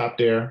 I'm gonna stop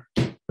there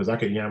because I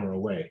could yammer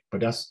away,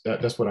 but those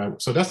are some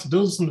of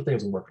the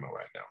things I'm working on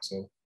right now. So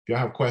if y'all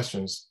have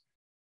questions,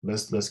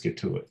 let's get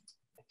to it.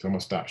 So I'm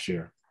gonna stop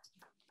share.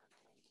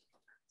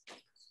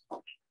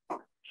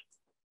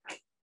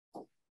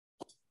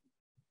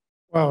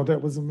 Wow,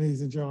 that was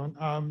amazing, John.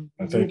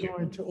 Thank you. We're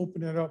going to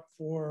open it up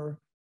for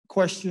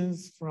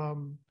questions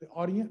from the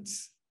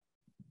audience.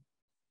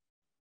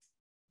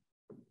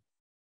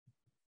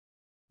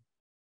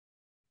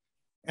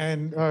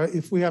 And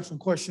if we have some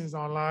questions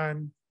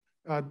online,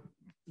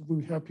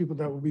 we have people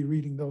that will be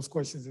reading those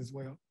questions as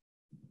well.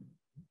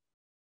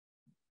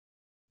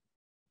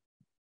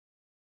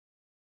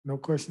 No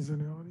questions in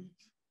the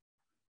audience?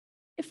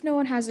 If no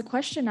one has a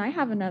question, I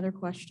have another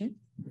question.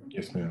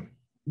 Yes, ma'am.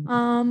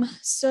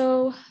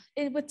 So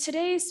with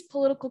today's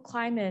political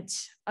climate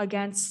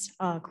against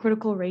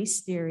critical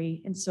race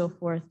theory and so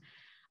forth,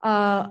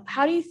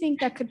 how do you think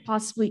that could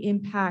possibly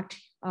impact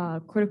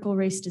critical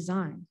race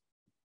design?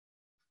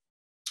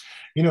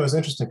 You know, it's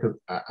interesting because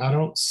I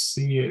don't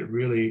see it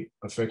really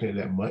affecting it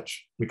that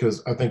much,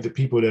 because I think the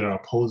people that are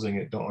opposing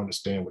it don't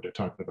understand what they're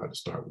talking about to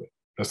start with.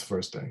 That's the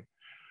first thing.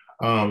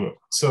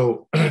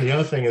 So the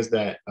other thing is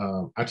that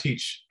I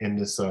teach in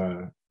this,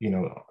 you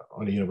know,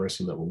 on the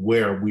university level,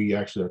 where we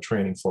actually are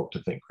training folk to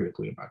think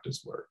critically about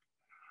this work.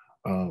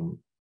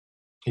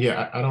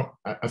 Yeah,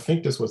 I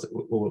think this was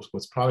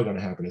what's probably going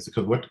to happen is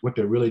because what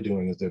they're really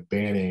doing is they're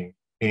banning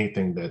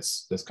anything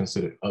that's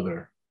considered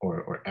other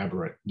or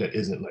aberrant, that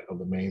isn't like of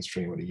the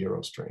mainstream or the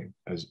Eurostream,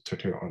 as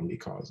Tertera Henry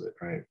calls it,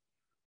 right?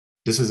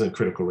 This isn't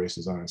critical race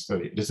design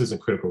study. This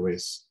isn't critical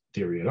race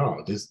theory at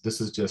all. This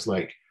is just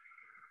like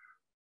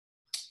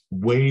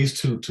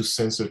ways to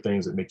censor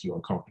things that make you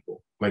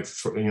uncomfortable. Like,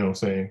 you know what I'm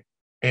saying?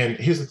 And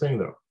here's the thing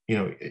though, you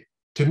know,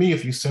 to me,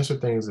 if you censor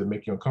things that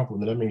make you uncomfortable,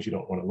 then that means you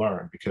don't want to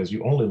learn, because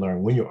you only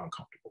learn when you're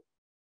uncomfortable.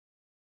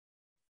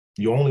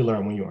 You only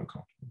learn when you're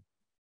uncomfortable.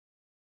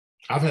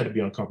 I've had to be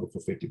uncomfortable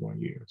for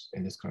 51 years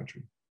in this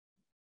country.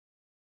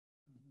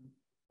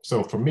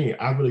 So for me,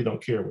 I really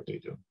don't care what they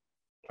do.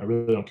 I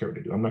really don't care what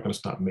they do. I'm not going to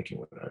stop making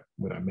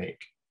what I make.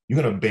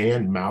 You're going to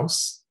ban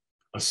Mouse,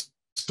 a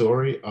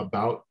story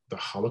about the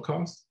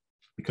Holocaust,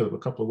 because of a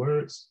couple of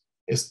words?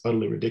 It's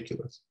utterly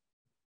ridiculous.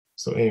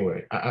 So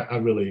anyway, I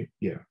really,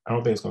 yeah, I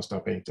don't think it's going to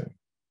stop anything.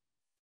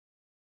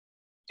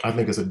 I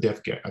think it's a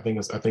death gap. I think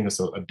it's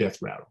a death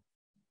rattle.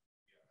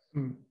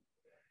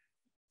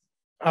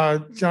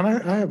 John,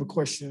 I have a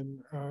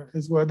question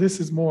as well.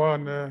 This is more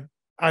on the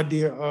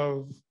idea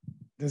of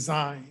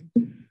design.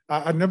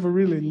 I never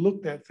really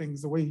looked at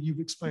things the way you've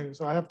explained it,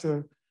 so I have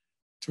to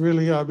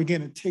really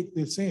begin to take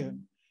this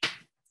in.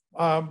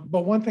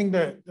 But one thing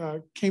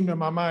that came to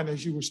my mind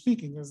as you were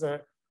speaking is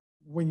that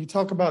when you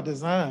talk about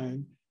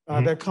design,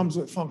 that comes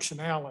with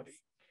functionality.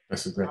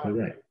 That's exactly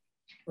right.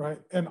 Right,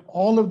 and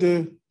all of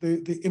the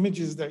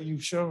images that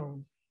you've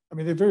shown, I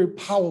mean, they're very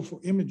powerful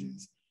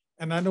images.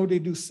 And I know they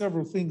do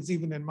several things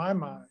even in my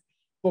mind,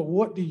 but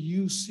what do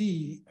you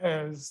see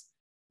as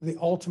the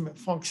ultimate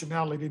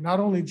functionality, not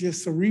only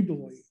just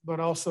cerebrally, but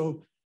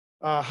also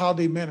how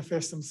they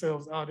manifest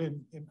themselves out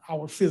in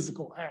our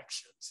physical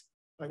actions?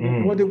 Like,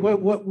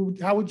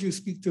 Mm. how would you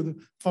speak to the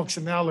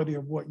functionality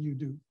of what you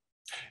do?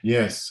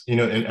 Yes,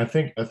 and I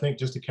think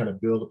just to kind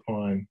of build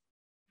upon,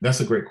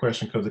 that's a great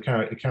question, because it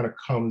kind of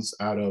comes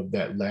out of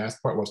that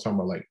last part where I was talking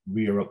about like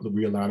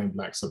realigning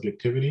Black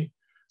subjectivity.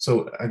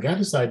 So I got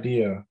this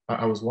idea.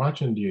 I was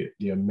watching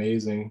the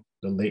amazing,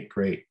 the late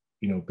great,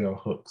 Bell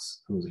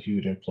Hooks, who was a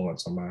huge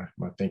influence on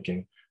my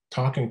thinking,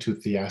 talking to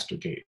Theaster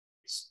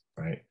Gates,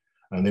 right?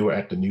 And they were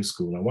at the New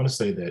School. I want to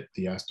say that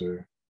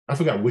Theaster, I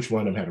forgot which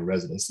one of them had a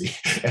residency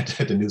at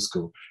the New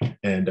School,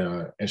 and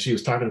she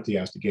was talking to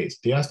Theaster Gates.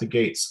 Theaster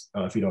Gates,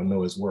 if you don't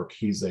know his work,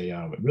 he's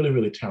a really,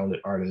 really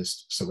talented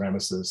artist,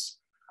 ceramicist.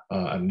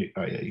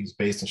 He's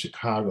based in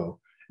Chicago,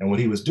 and what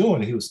he was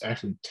doing, he was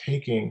actually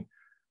taking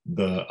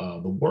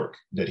the work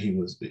that he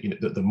was,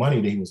 the money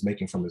that he was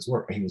making from his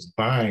work, and he was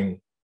buying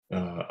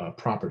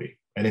property,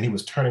 and then he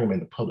was turning them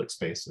into public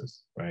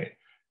spaces, right?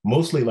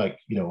 Mostly like,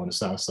 on the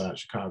South Side of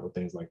Chicago,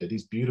 things like that,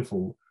 these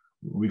beautiful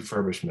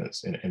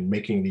refurbishments and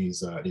making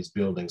these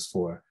buildings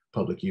for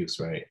public use,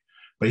 right?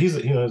 But he's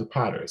a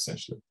potter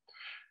essentially.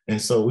 And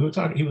so they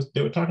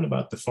were talking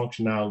about the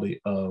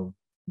functionality of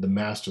the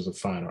Masters of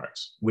Fine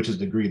Arts, which is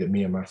the degree that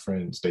me and my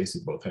friend Stacy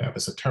both have.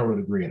 It's a terminal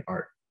degree in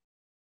art.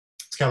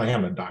 It's kind of like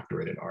having a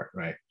doctorate in art,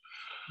 right?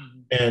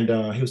 Mm-hmm.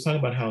 And he was talking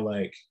about how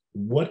like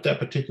what that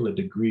particular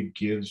degree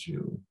gives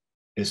you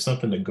is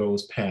something that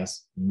goes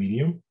past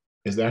medium.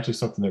 Is actually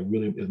something that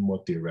really is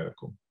more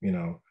theoretical.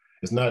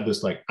 It's not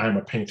just like I'm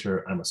a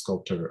painter, I'm a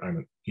sculptor,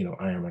 I'm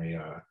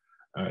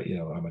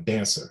a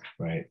dancer,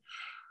 right?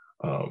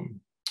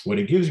 What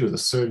it gives you is a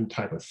certain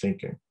type of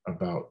thinking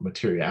about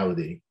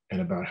materiality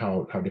and about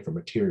how different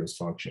materials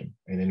function,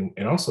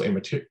 and also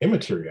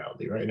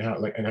immateriality, right? And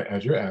how and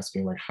as you're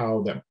asking, like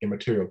how that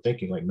immaterial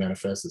thinking like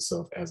manifests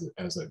itself as a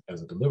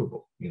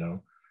deliverable,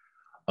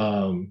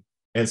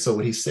 And so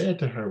what he said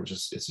to her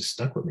was it just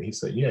stuck with me. He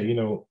said, yeah,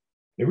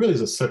 it really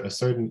is a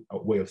certain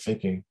way of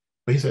thinking.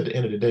 But he said, at the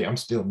end of the day, I'm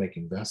still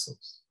making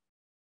vessels,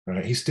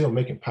 right? He's still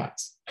making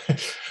pots,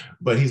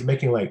 but he's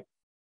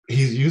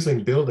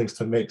using buildings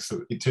to make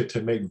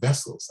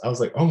vessels. I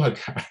was like, oh my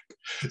God.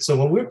 So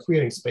when we're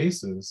creating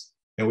spaces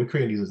and we're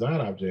creating these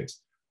design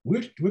objects,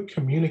 we're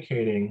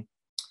communicating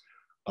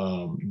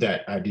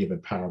that idea of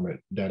empowerment,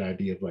 that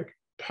idea of like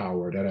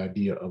power, that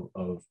idea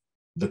of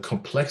the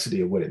complexity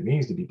of what it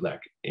means to be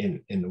Black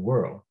in the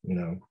world,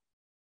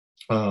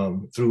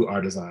 through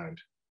our designed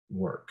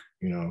work.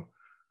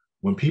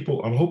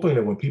 I'm hoping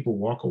that when people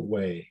walk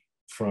away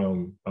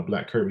from a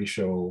Black Kirby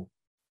show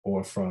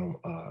or from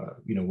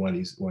one of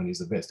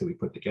these events that we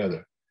put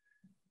together,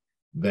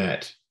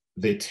 that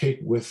they take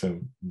with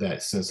them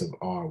that sense of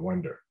awe and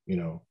wonder.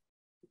 The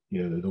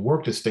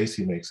work that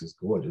Stacy makes is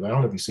gorgeous. I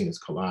don't know if you've seen his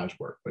collage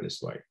work, but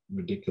it's like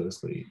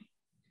ridiculously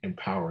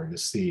empowering to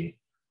see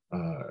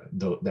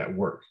that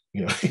work.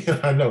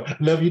 I know.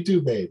 Love you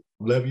too, babe.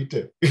 Love you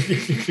too.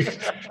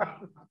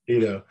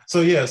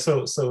 So yeah,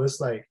 so it's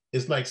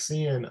like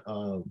seeing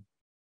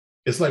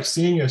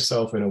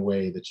yourself in a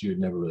way that you had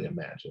never really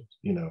imagined,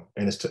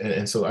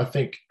 and so I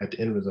think at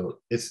the end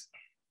result, it's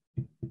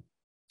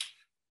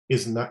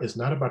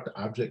not about the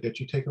object that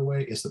you take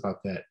away, it's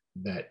about that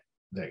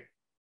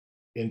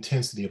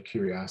intensity of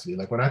curiosity.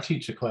 Like when I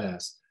teach a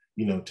class,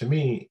 to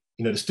me,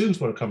 the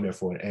students want to come there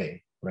for an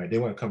A, right? They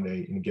want to come there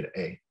and get an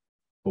A.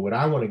 But what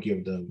I want to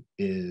give them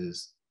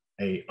is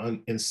a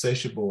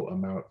insatiable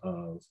amount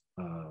of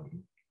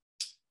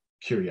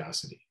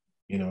curiosity,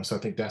 So I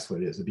think that's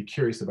what it is, to be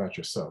curious about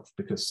yourself,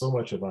 because so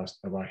much of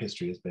our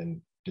history has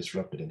been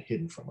disrupted and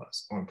hidden from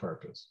us on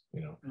purpose.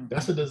 Mm-hmm.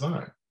 That's a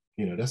design,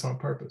 that's on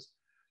purpose,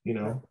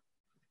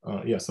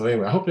 Yeah. So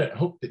anyway,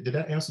 did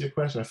that answer your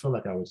question? I feel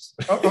like I was.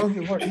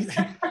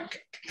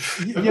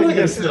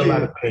 Yes, it did. A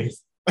lot of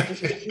things.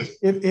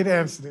 It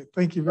answered it.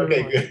 Thank you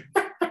very much. Good.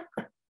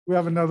 We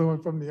have another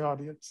one from the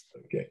audience.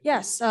 Okay.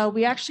 Yes,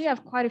 we actually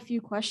have quite a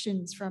few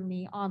questions from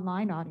the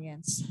online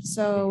audience.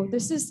 So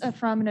this is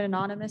from an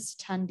anonymous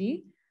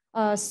attendee.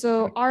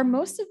 So are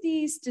most of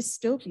these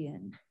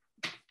dystopian?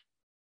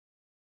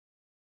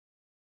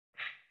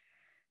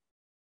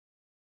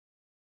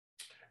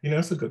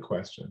 That's a good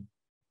question.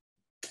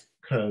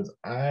 Because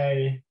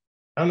I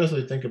don't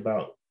necessarily think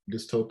about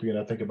dystopian.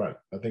 I think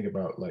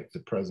about like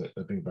the present.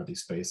 I think about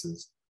these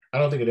spaces. I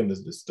don't think of them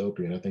as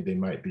dystopian. I think they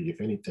might be,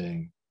 if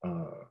anything,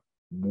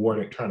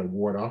 trying to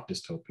ward off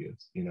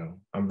dystopias.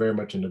 I'm very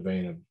much in the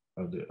vein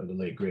of the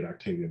late great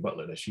Octavia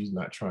Butler, that she's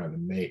not trying to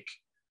make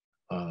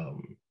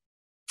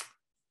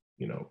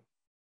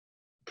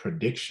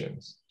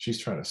predictions. She's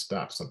trying to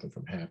stop something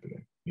from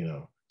happening.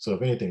 So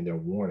if anything, they're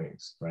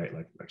warnings, right?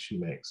 Like she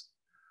makes.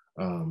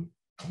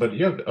 But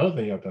the other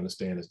thing you have to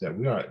understand is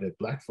that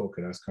Black folk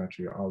in this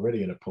country are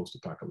already in a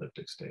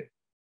post-apocalyptic state,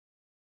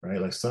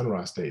 right? Like Sun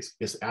Ra states,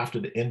 it's after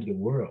the end of the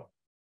world.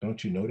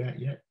 Don't you know that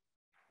yet?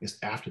 It's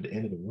after the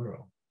end of the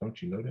world.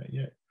 Don't you know that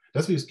yet?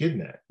 That's what he's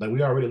getting at. Like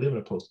we already live in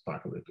a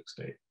post-apocalyptic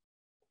state.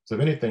 So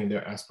if anything,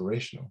 they're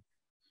aspirational,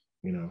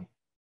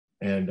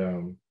 And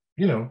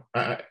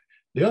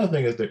the other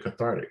thing is they're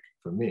cathartic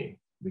for me,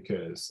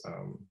 because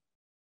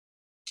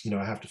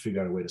I have to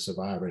figure out a way to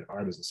survive, and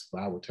art is a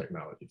survival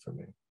technology for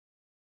me.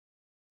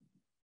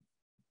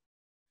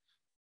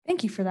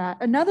 Thank you for that.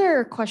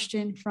 Another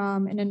question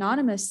from an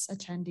anonymous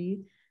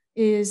attendee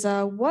is,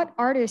 what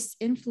artists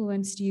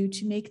influenced you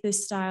to make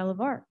this style of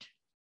art?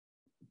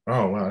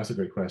 Oh, wow, that's a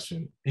great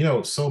question.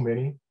 So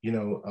many,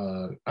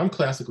 I'm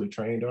classically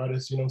trained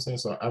artist, what I'm saying?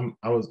 So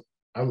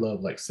I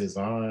love like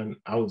Cezanne.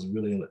 I was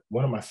really,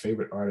 one of my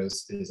favorite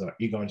artists is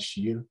Egon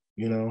Schiele,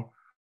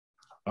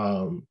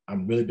 I'm a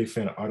really big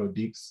fan of Otto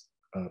Dix,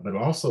 but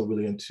I'm also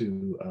really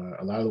into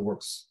a lot of the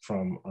works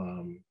from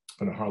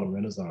the Harlem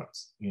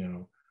Renaissance,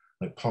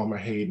 like Palmer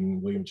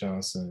Hayden, William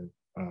Johnson,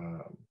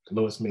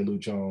 Lois Mailou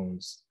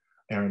Jones,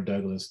 Aaron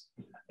Douglas,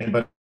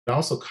 but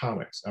also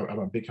comics. I'm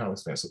a big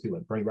comics fan, so people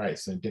like Bernie Wright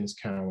and Dennis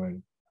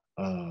Cowan,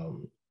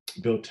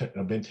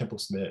 Ben Temple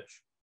Smith,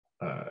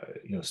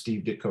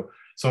 Steve Ditko.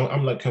 So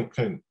I'm like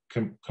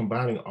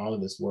combining all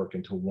of this work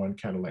into one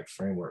kind of like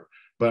framework.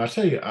 But I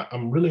tell you,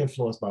 I'm really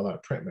influenced by a lot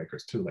of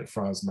printmakers too, like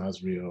Franz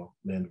Masriel,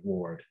 Lynn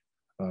Ward,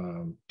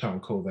 Tom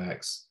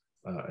Kovacs,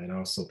 and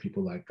also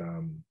people like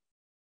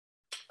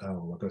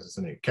what's his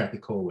name? Kathy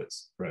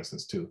Kollwitz, for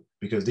instance, too,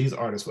 because these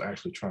artists were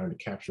actually trying to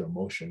capture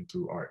emotion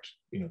through art,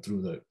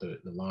 through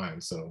the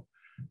line. So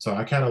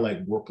I kind of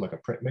like work like a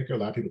printmaker. A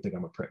lot of people think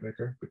I'm a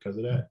printmaker because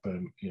of that, but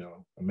I'm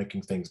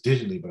making things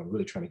digitally, but I'm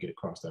really trying to get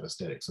across that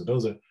aesthetic. So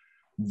those are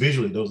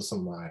some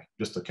of my,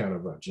 just a kind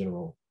of a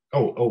general.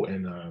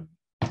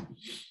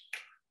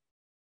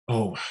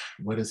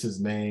 What is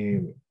his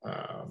name?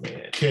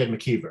 Ted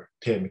McKeever.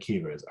 Ted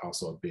McKeever is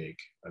also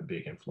a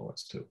big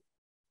influence too.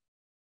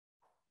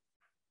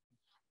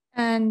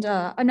 And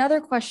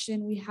another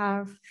question we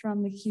have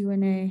from the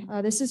Q&A.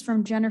 This is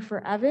from Jennifer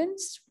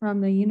Evans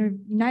from the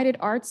United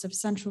Arts of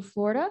Central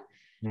Florida.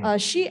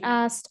 She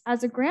asked,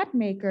 as a grant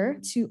maker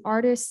to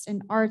artists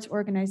and arts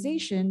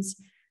organizations,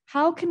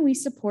 how can we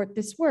support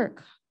this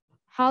work?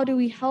 How do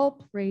we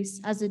help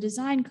race as a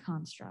design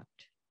construct?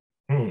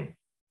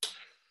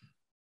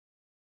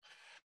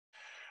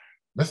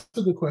 That's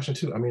a good question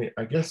too. I mean,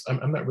 I guess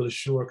I'm not really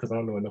sure because I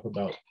don't know enough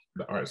about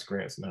the arts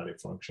grants and how they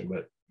function,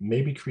 but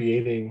maybe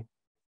creating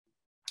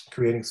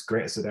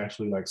grants that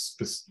actually like,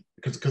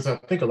 because I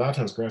think a lot of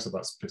times grants are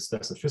about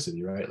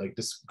specificity, right? Like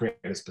this grant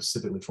is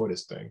specifically for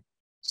this thing.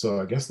 So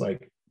I guess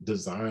like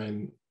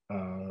design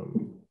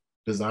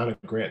a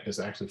grant that's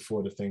actually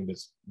for the thing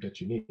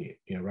that you need,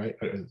 right?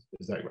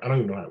 Is that, I don't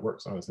even know how it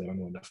works, honestly. I don't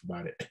know enough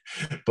about it.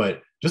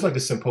 But just like the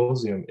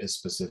symposium is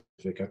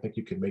specific, I think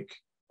you can make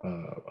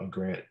a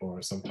grant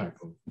or some type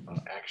of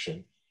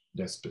action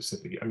that's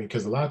specific. I mean,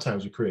 because a lot of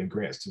times you're creating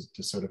grants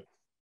to sort of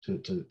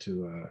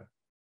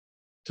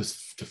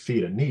to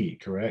feed a need,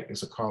 correct?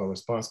 It's a call and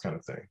response kind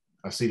of thing.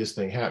 I see this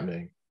thing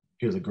happening.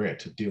 Here's a grant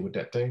to deal with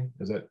that thing.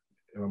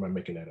 Or am I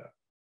making that up?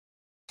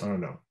 I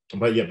don't know.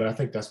 But yeah, but I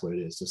think that's what it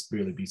is. Just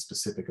really be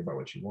specific about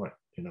what you want,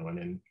 and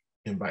then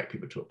invite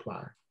people to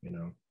apply,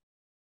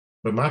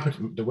 But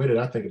the way that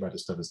I think about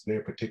this stuff is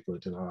very particular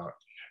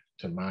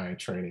to my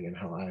training and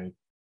how I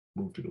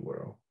move through the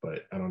world.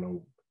 But I don't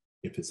know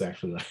if it's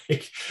actually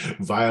like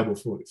viable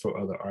for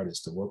other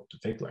artists to work to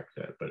think like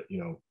that. But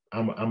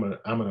I'm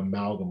an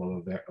amalgam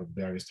of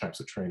various types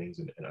of trainings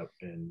and I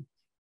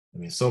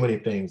mean so many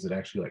things that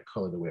actually like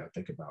color the way I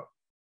think about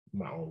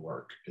my own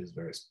work is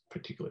very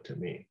particular to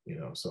me.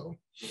 So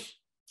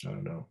I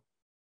don't know.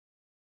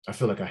 I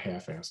feel like I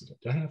half answered it.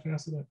 Did I half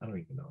answer that? I don't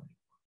even know.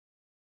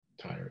 I'm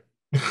tired.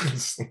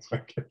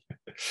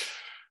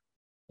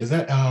 Is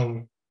that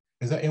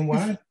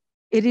NY?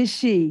 It is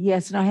she,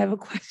 yes, and I have a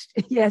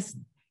question. Yes,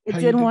 it's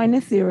NY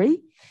in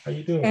theory. How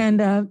you doing?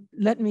 And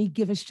let me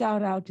give a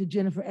shout out to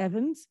Jennifer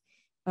Evans,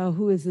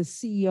 who is the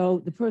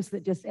CEO, the person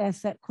that just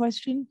asked that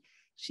question.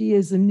 She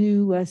is the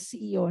new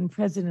CEO and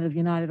president of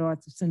United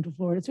Arts of Central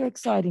Florida. It's very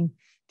exciting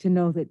to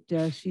know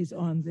that she's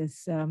on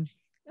this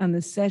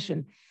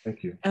session.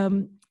 Thank you.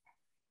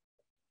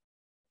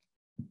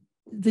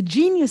 The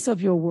genius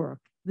of your work,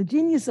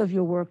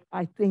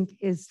 I think,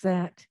 is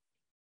that,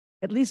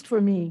 at least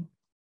for me,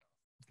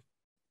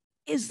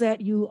 is that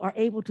you are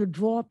able to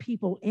draw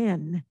people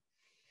in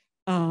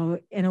a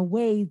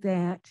way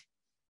that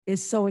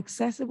is so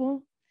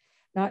accessible.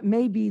 Now, it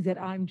may be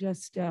that I'm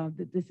just,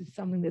 that this is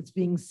something that's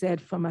being said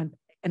from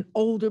an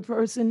older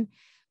person,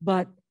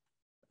 but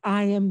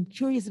I am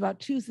curious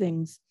about two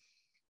things.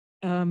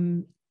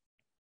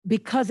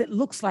 Because it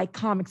looks like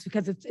comics,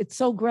 because it's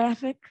so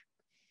graphic,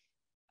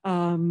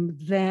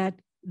 that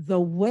the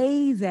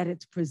way that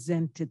it's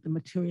presented, the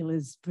material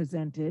is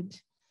presented,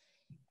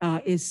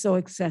 is so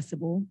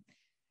accessible.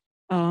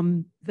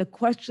 The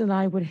question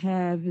I would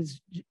have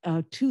is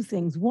two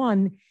things.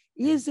 One,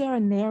 is there a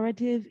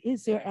narrative?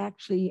 Is there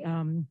actually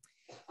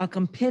a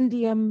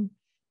compendium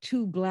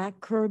to Black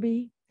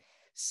Kirby,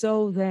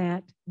 so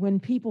that when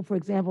people, for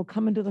example,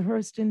 come into the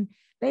Hurston,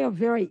 they are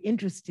very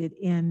interested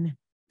in,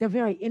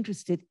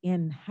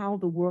 how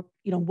the work,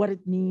 what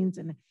it means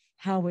and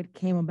how it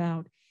came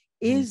about.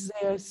 Is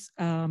there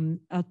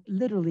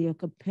literally a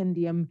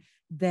compendium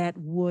that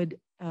would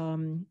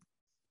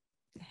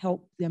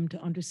help them to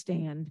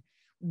understand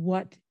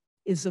what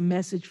is a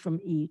message from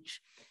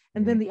each.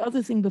 And then the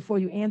other thing before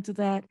you answer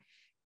that,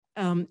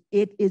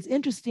 it is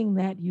interesting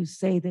that you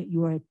say that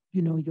you are,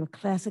 you're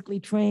classically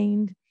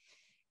trained.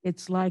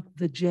 It's like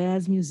the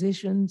jazz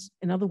musicians.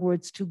 In other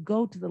words, to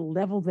go to the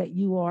level that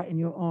you are in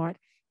your art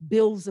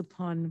builds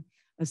upon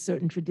a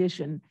certain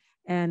tradition.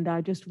 And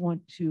I just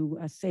want to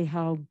say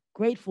how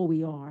grateful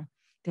we are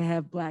to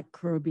have Black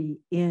Kirby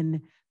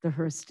in the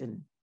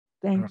Hurston.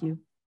 Thank you.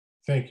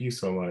 Thank you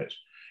so much.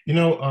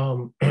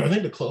 I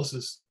think the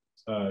closest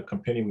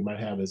compendium we might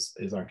have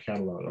is our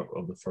catalog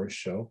of the first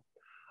show.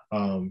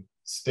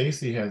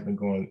 Stacy has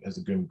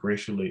been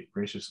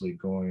graciously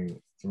going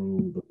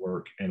through the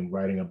work and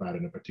writing about it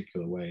in a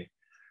particular way,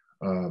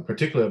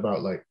 particularly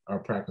about like our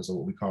practice of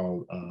what we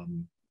call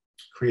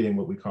creating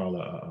what we call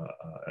a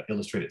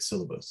illustrated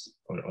syllabus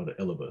or the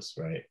illibus,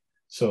 right?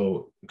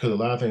 So, because a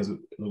lot of things that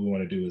we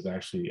want to do is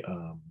actually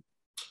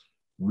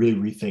really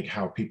rethink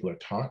how people are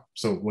taught.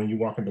 So when you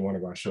walk into one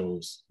of our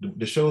shows,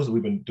 the shows that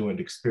we've been doing,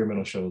 the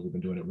experimental shows we've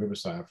been doing at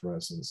Riverside, for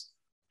instance,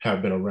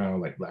 have been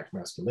around like Black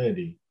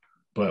masculinity,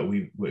 but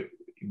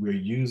we're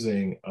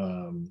using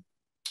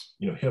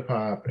hip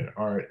hop and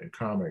art and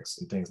comics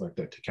and things like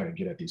that to kind of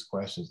get at these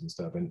questions and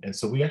stuff. And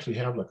so we actually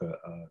have like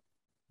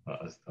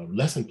a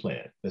lesson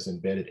plan that's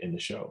embedded in the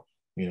show,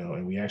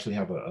 and we actually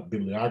have a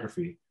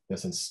bibliography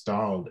that's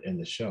installed in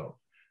the show.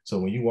 So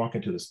when you walk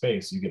into the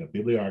space, you get a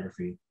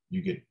bibliography,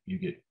 you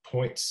get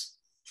points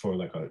for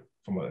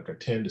from a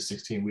 10 to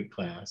 16 week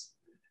class,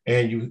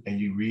 and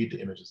you read the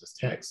images as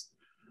text.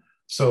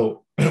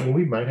 So what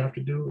we might have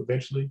to do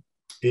eventually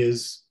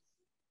is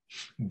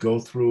go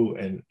through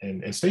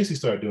and Stacy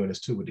started doing this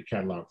too with the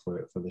catalog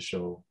for the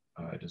show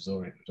at the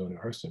Zora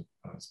Hurston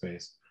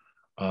space,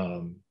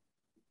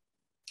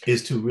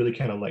 is to really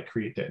kind of like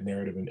create that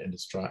narrative and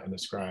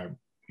describe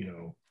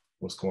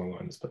what's going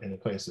on in the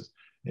places,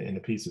 in the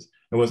pieces.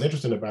 And what's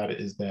interesting about it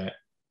is that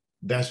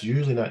that's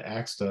usually not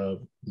asked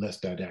of less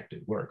didactic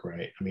work,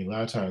 right? I mean, a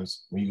lot of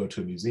times when you go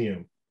to a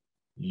museum,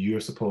 you're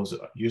supposed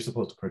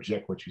to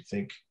project what you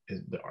think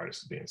the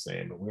artist is being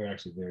saying, but we're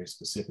actually very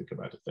specific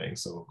about the thing.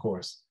 So of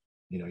course,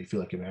 you feel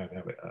like you have to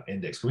have an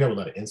index. We have a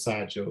lot of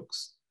inside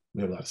jokes.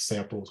 We have a lot of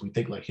samples. We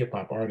think like hip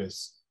hop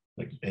artists,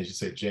 like as you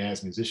said,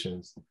 jazz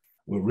musicians,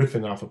 we're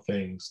riffing off of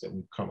things that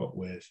we've come up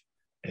with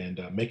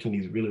and making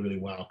these really, really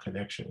wild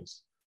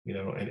connections,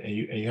 and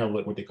you have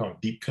what they call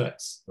deep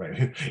cuts,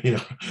 right?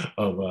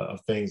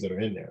 of things that are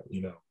in there,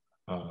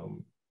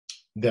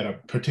 that are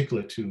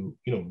particular to,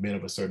 men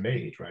of a certain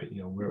age, right?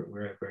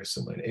 We're very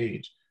similar in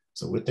age.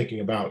 So we're thinking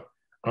about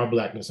our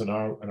Blackness in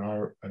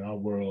our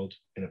world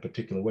in a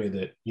particular way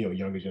that,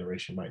 younger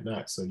generation might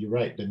not. So you're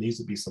right, there needs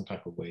to be some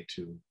type of way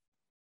to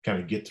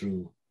kind of get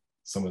through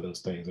some of those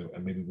things. And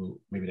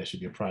maybe that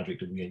should be a project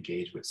that we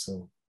engage with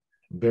soon.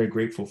 I'm very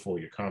grateful for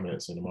your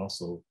comments, and I'm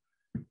also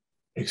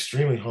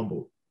extremely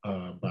humbled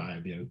by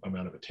the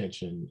amount of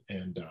attention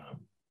and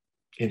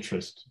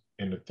interest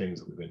in the things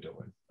that we've been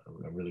doing.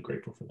 I'm really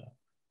grateful for that.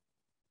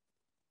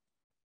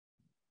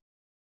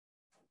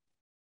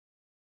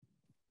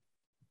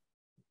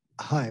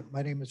 Hi,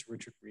 my name is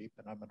Richard Reep,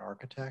 and I'm an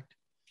architect.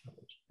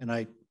 And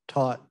I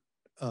taught,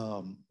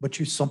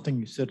 something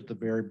you said at the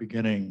very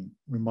beginning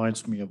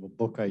reminds me of a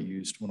book I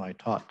used when I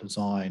taught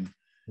design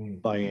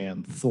by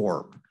Ann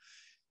Thorpe.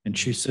 And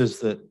she says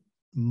that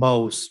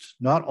most,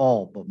 not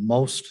all, but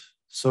most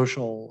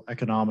social,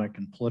 economic,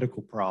 and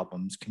political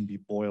problems can be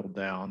boiled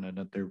down, and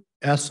at their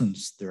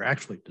essence, they're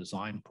actually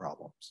design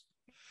problems.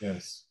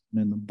 Yes.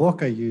 And in the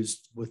book I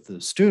used with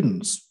the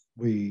students,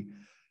 the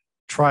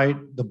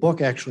book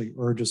actually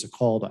urges a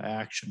call to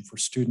action for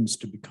students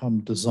to become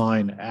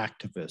design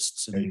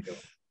activists and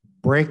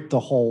break the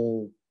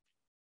whole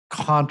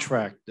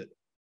contract that,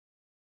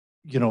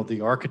 the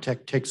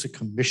architect takes a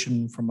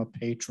commission from a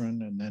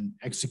patron and then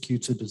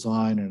executes a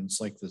design, and it's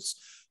like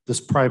this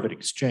private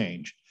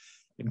exchange,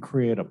 and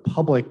create a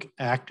public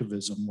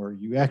activism where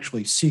you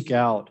actually seek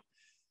out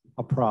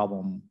a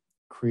problem,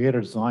 create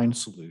a design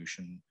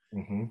solution,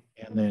 and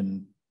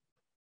then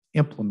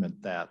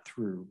implement that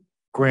through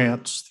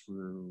grants,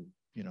 through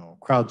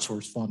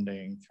crowdsource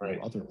funding, through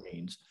other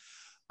means.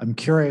 I'm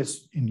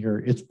curious,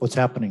 it's what's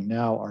happening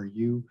now. Are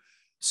you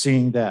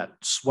seeing that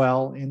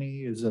swell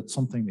any? Is that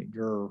something that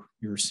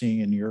you're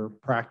seeing in your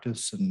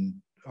practice, and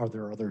are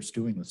there others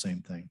doing the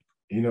same thing?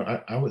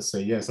 I would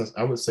say yes.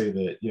 I would say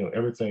that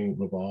everything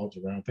revolves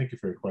around. Thank you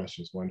for your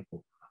question. It's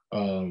wonderful.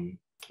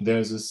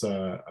 There's this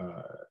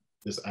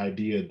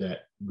idea that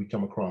we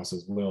come across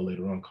as well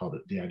later on called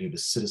the idea of the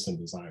citizen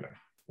designer,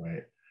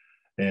 right?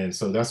 And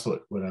so that's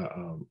what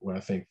I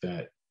think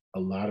that a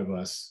lot of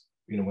us,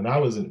 when I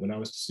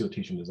was still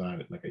teaching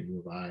design like at U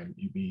of I and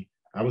UB,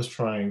 I was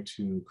trying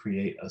to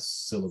create a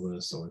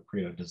syllabus or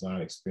create a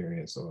design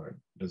experience or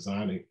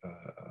design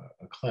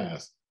a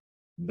class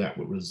that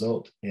would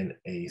result in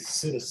a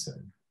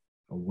citizen,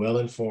 a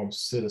well-informed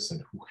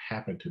citizen who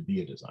happened to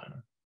be a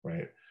designer,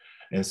 right?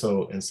 And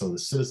so the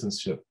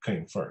citizenship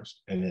came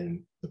first, and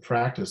then the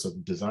practice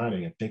of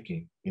designing and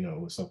thinking,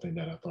 was something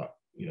that I thought,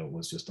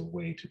 was just a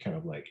way to kind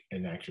of like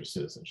enact your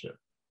citizenship,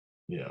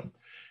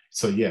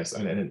 So yes,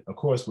 and of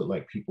course with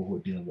like people who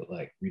are dealing with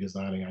like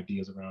redesigning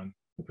ideas around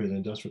the prison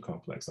industrial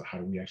complex, so how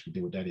do we actually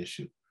deal with that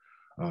issue?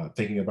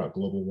 Thinking about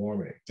global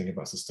warming, thinking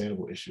about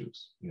sustainable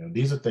issues. You know,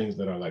 these are things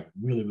that are like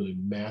really, really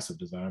massive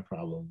design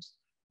problems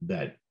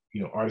that,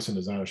 you know, artists and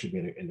designers should be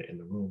in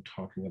the room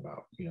talking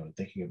about, you know,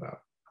 thinking about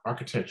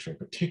architecture in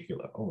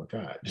particular. Oh my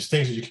God, just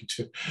things that you can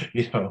do,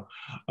 you know,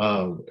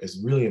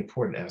 it's really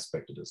important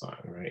aspect of design,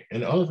 right?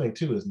 And the other thing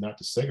too is not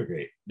to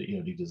segregate the, you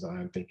know, the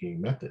design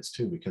thinking methods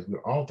too, because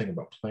we're all thinking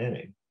about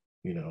planning,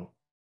 you know,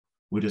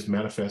 we're just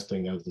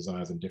manifesting those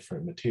designs in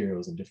different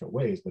materials in different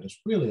ways, but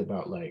it's really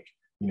about like,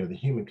 you know, the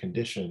human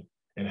condition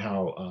and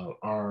how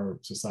our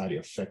society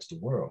affects the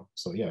world.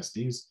 So yes,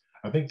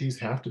 I think these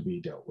have to be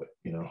dealt with,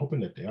 you know, hoping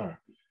that they are.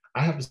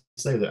 I have to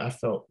say that I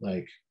felt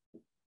like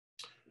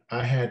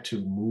I had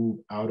to move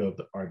out of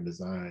the art and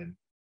design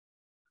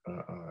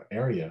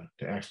area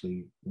to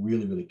actually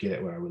really, really get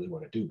at what I really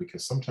want to do.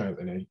 Because sometimes,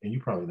 and you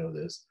probably know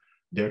this,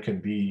 there can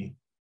be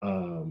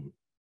a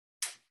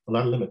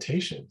lot of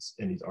limitations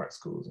in these art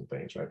schools and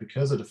things, right?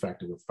 Because of the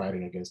fact that we're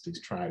fighting against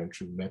these tried and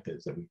true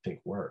methods that we think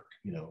work,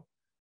 you know,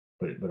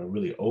 but are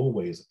really old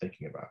ways of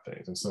thinking about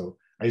things. And so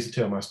I used to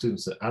tell my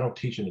students that I don't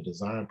teach in a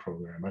design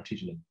program, I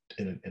teach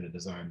in a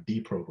design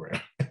deprogram.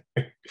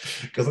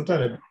 Because I'm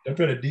trying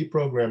to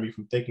deprogram you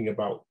from thinking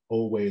about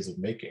old ways of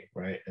making,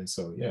 right? And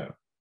so, yeah.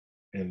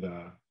 And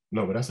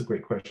no, but that's a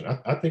great question.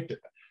 I think that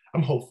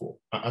I'm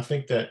hopeful. I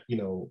think that, you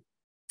know,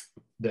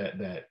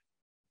 that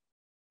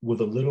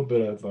with a little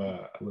bit of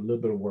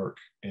work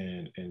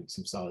and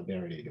some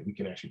solidarity, that we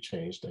can actually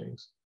change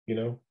things, you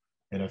know?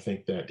 And I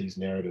think that these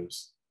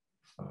narratives,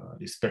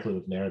 these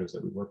speculative narratives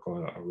that we work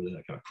on are really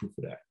like kind of proof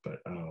of that. But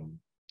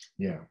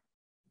yeah,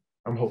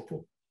 I'm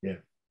hopeful. Yeah.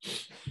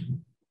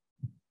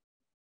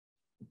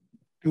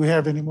 Do we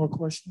have any more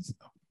questions?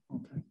 Oh,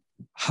 okay.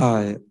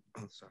 Hi,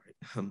 I'm sorry.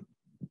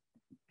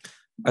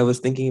 I was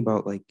thinking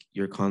about like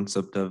your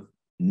concept of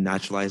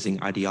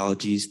naturalizing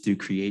ideologies through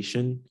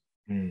creation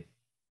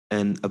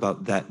and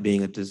about that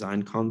being a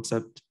design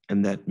concept.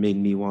 And that made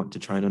me want to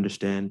try and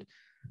understand,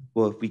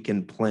 well, if we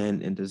can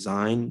plan and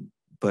design,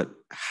 but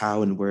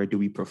how and where do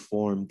we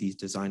perform these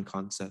design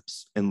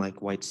concepts in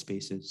like white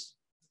spaces?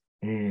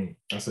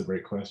 That's a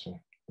great question.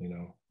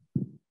 You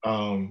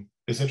know,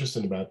 it's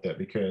interesting about that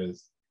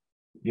because,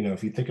 you know,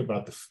 if you think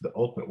about the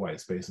ultimate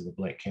white space is a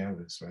blank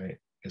canvas, right?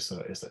 It's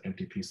an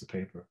empty piece of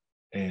paper,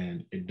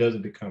 and it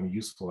doesn't become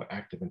useful or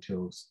active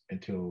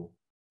until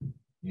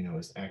you know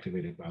it's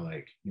activated by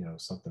like, you know,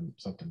 something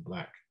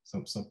black,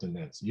 something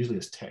that's usually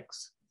is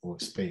text or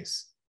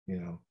space. You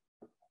know,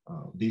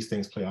 these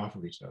things play off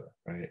of each other,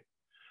 right?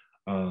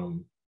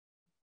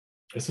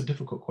 It's a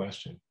difficult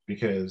question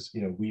because,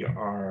 you know, we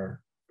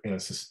are in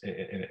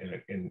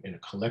a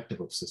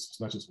collective of systems,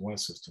 not just one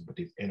system, but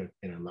these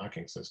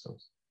interlocking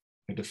systems,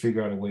 and to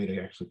figure out a way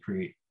to actually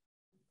create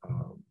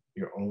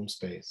your own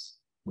space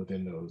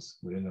within those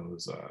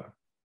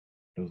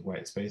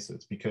white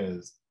spaces.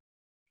 Because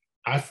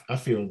I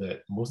feel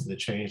that most of the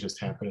change that's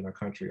happened in our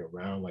country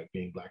around like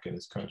being Black in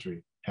this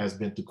country has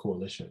been through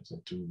coalitions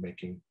and through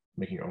making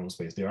your own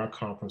space. There are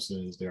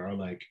conferences, there are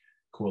like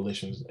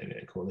coalitions and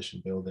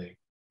coalition building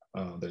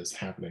that is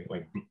happening.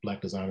 Like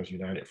Black Designers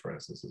United, for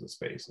instance, is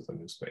a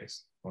new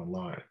space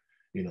online.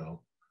 You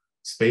know,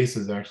 space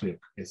is actually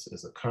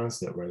it's a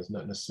concept, right? It's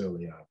not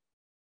necessarily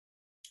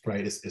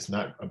right. It's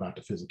not about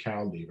the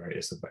physicality, right?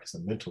 It's a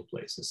mental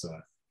place.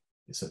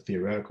 It's a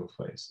theoretical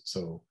place.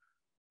 So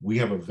we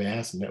have a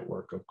vast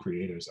network of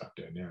creators out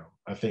there now.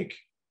 I think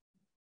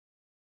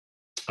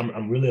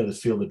I'm really on the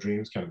field of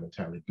dreams kind of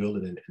mentality. Build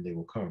it and they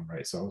will come,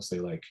 right? So I would say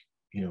like,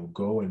 you know,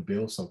 go and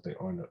build something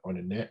on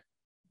the net,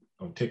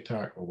 on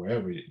TikTok or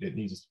wherever it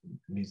needs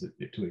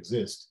it to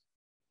exist,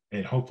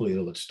 and hopefully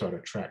it'll start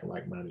attract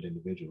like-minded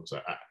individuals.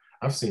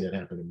 I've seen that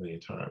happen a million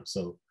times.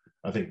 So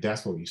I think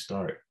that's where you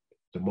start.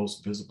 The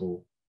most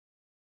visible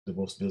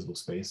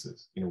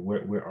spaces. You know,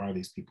 where are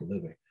these people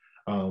living?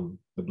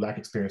 The Black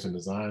Experience in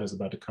Design is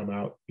about to come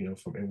out, you know,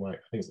 from I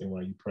think it's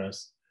NYU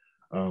Press,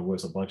 where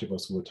it's a bunch of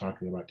us who are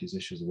talking about these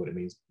issues and what it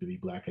means to be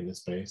Black in this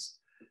space.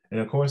 And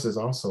of course, there's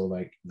also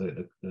like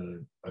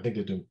I think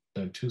they've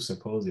done 2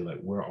 symposia, like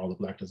Where Are All the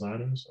Black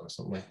Designers or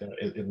something like that.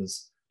 It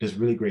was this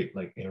really great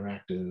like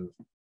interactive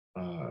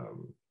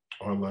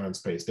online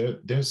space.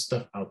 There's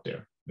stuff out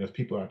there. There's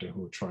people out there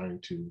who are trying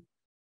to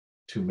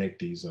make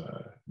these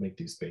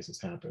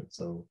spaces happen.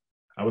 So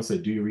I would say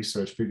do your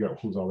research, figure out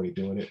who's already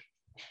doing it,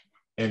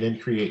 and then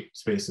create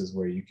spaces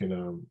where you can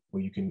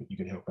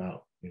help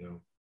out. You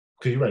know,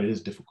 because you're right, it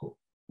is difficult.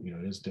 You know,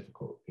 it is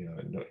difficult. You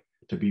know,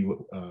 to be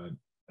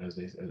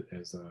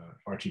as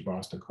Archie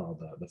Boston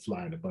called the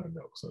fly in the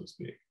buttermilk, so to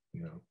speak.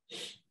 You know,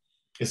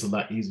 it's a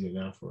lot easier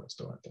now for us,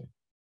 though, I think,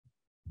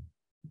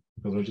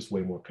 because we're just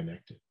way more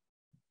connected.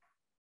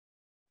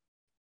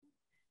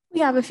 We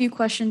have a few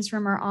questions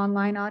from our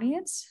online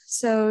audience.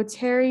 So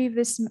Terry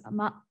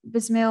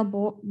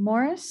Vismail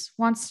Morris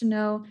wants to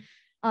know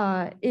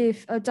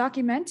if a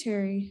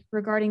documentary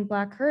regarding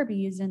Black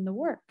Herbie is in the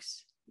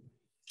works.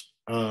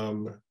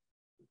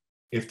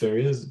 If there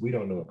is, we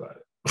don't know about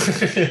it.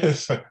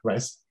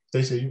 Right?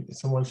 Stacey, is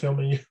someone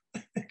filming you?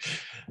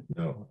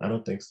 No, I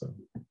don't think so.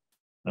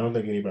 I don't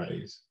think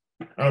anybody's.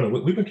 I don't know.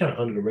 We've been kind of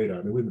under the radar.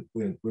 I mean,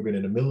 we've been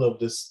in the middle of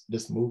this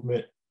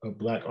movement of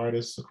Black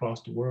artists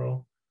across the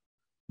world,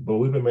 but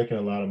we've been making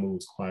a lot of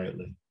moves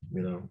quietly,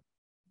 you know.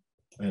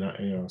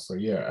 And so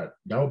yeah,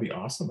 that would be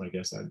awesome. I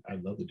guess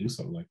I'd love to do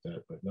something like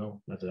that, but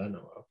no, not that I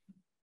know of.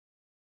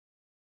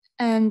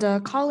 And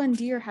Colin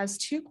Deere has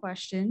two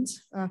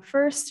questions.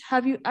 First,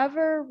 have you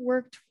ever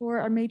worked for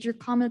a major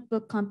comic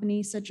book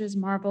company such as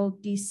Marvel,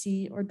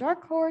 DC, or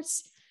Dark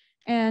Horse?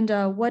 And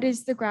what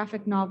is the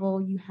graphic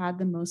novel you had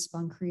the most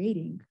fun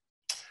creating?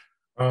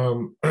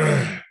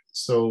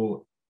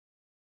 So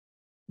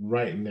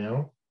right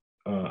now,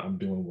 I'm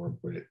doing work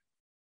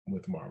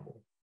with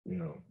Marvel. You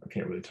know, I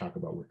can't really talk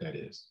about what that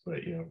is,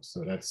 but you know,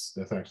 so that's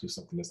actually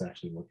something that's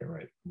actually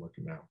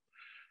working now.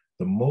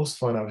 The most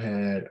fun I've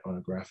had on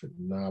a graphic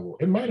novel,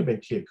 it might have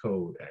been Kid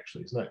Code,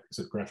 actually. It's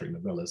a graphic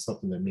novella. It's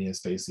something that me and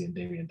Stacey and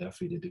Damian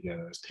Duffy did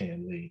together as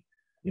Tan Lee.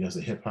 You know, it's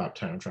a hip hop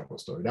time travel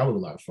story. That was a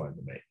lot of fun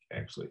to make,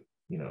 actually,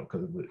 you know,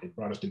 because it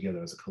brought us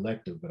together as a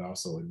collective, but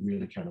also it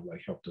really kind of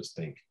like helped us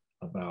think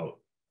about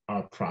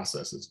our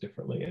processes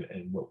differently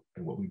and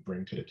what we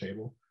bring to the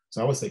table.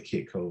 So I would say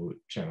Kid Code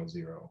Channel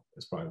Zero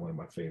is probably one of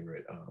my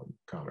favorite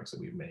comics that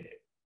we've made.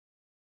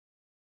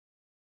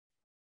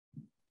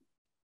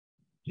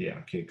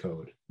 Yeah, Kid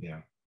Code, yeah.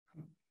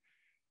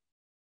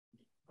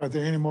 Are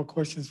there any more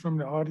questions from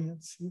the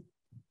audience? I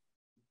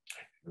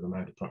might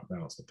have to talk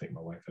bounce. I think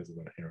my wife has a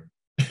little errand.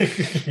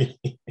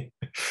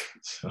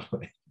 So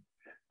I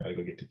gotta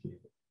go get the kid.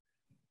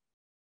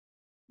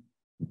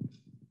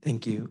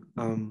 Thank you.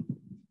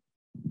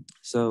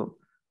 So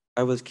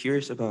I was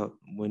curious about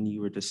when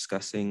you were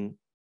discussing,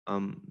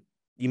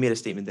 you made a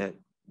statement that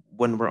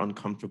when we're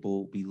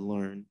uncomfortable, we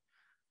learn.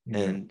 Yeah.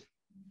 And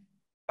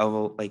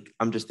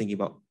I'm just thinking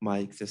about my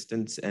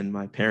existence, and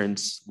my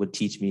parents would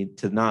teach me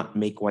to not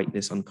make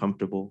whiteness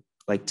uncomfortable.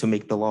 Like, to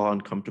make the law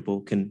uncomfortable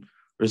can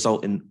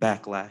result in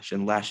backlash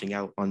and lashing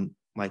out on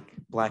like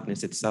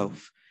Blackness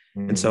itself.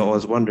 Mm-hmm. And so I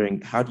was wondering,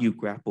 how do you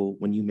grapple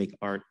when you make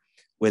art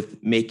with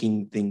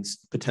making things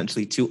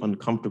potentially too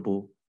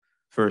uncomfortable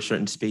for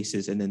certain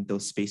spaces, and then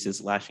those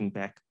spaces lashing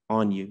back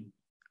on you?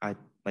 I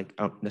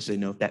don't necessarily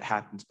know if that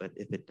happens, but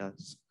if it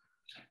does.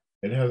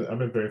 It has. I've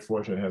been very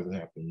fortunate it hasn't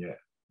happened yet,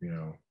 you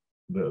know.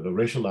 The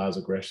racialized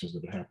aggressions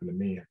that have happened to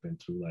me have been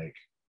through like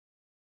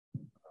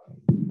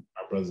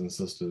our brothers and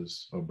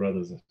sisters, or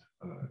brothers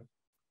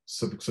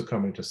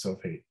succumbing to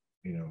self-hate,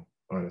 you know,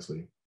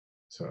 honestly.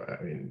 So,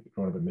 I mean,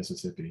 growing up in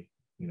Mississippi,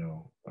 you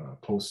know,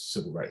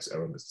 post-civil rights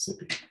era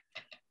Mississippi,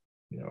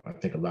 you know, I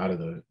think a lot of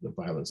the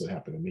violence that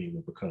happened to me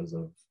was because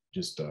of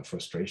just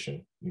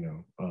frustration,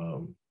 you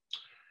know.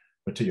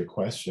 But to your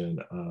question,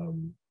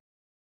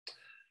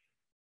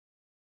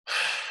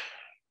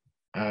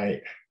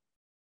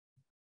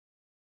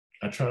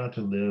 I try not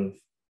to live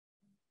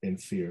in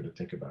fear to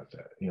think about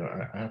that. You know,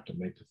 I have to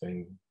make the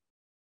thing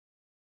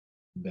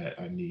that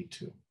I need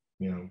to,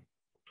 you know,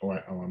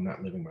 or I'm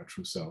not living my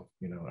true self.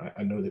 You know,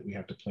 I know that we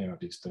have to plan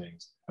out these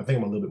things. I think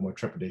I'm a little bit more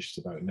trepidatious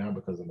about it now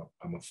because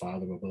I'm a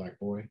father of a Black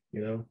boy,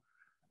 you know,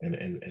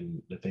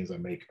 and the things I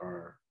make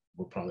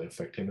will probably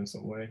affect him in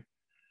some way.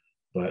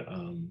 But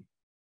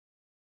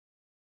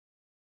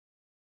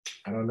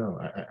I don't know.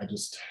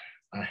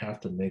 I have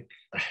to make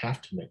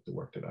the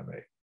work that I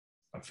make.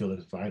 I feel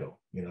it's vital,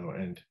 you know,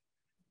 and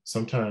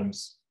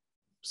sometimes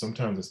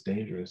it's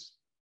dangerous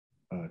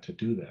to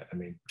do that. I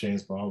mean,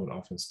 James Baldwin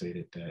often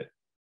stated that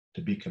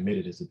to be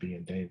committed is to be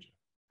in danger.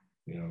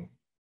 You know,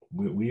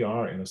 we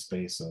are in a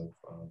space of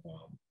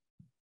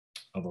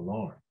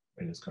alarm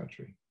in this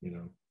country, you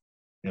know,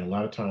 and a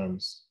lot of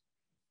times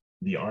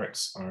the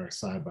arts are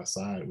side by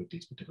side with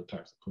these particular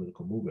types of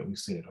political movement. We've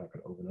seen it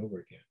happen over and over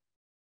again.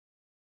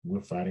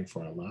 We're fighting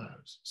for our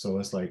lives. So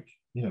it's like,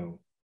 you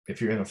know,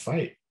 if you're in a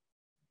fight,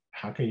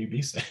 how can you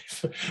be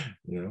safe?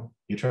 You know,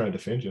 you're trying to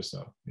defend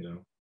yourself, you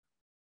know.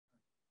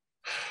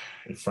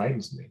 It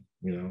frightens me,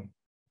 you know,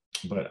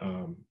 but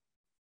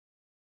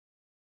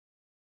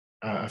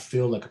I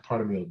feel like a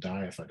part of me will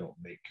die if I don't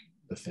make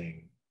the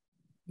thing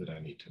that I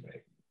need to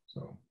make.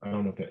 So I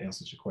don't know if that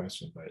answers your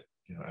question, but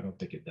you know, I don't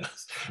think it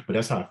does. But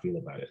that's how I feel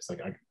about it. It's like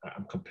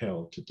I'm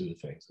compelled to do the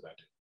things that I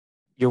do.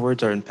 Your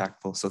words are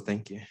impactful, so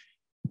thank you.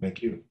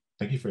 Thank you.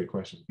 Thank you for your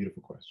questions.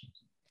 Beautiful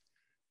questions.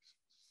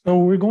 So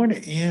we're going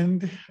to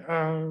end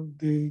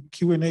the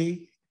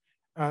Q&A.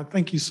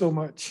 Thank you so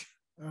much.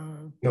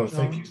 No,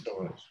 thank you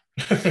so much.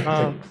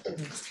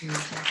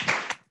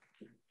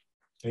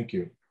 Thank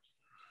you.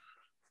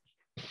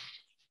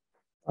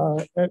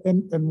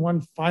 And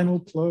one final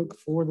plug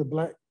for the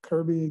Black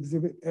Kirby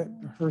exhibit at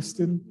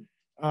Hurston.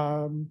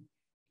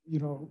 You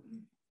know,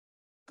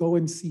 go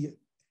and see it.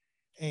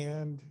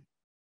 And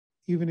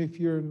even if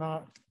you're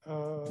not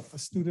a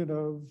student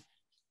of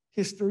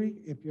history,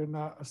 if you're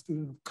not a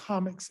student of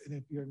comics, and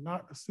if you're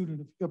not a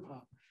student of hip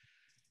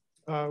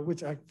hop,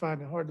 which I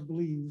find it hard to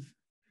believe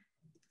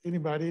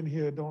anybody in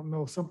here don't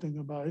know something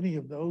about any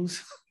of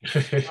those,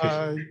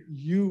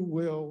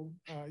 you'll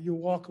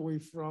walk away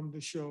from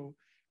the show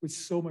with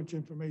so much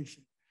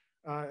information.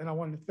 And I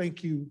want to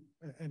thank you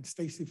and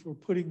Stacy for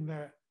putting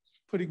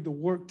the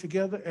work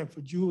together, and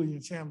for Julie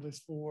and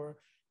Chambliss for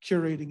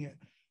curating it.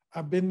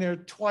 I've been there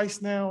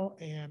twice now,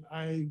 and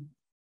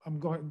I'm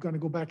going to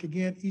go back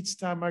again. Each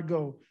time I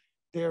go,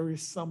 there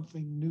is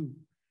something new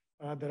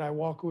that I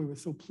walk away with.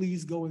 So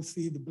please go and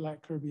see the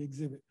Black Kirby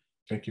exhibit.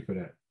 Thank you for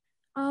that.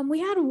 We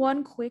had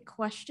one quick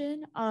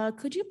question.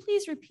 Could you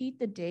please repeat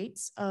the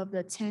dates of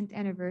the 10th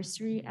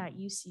anniversary at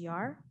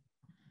UCR?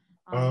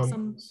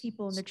 Some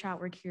people in the chat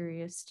were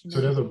curious to know.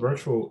 So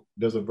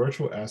there's a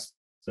virtual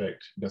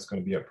aspect that's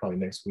going to be up probably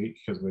next week,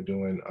 because we're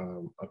doing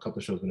a couple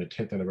of shows in the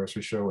 10th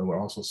anniversary show, and we're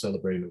also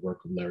celebrating the work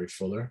of Larry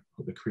Fuller,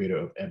 the creator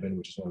of Eben,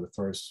 which is one of the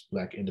first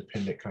Black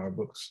independent comic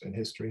books in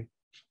history.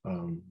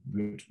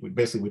 We're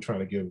trying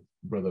to give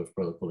Brother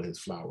Fuller his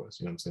flowers,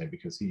 you know what I'm saying,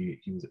 because he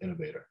was an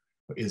innovator,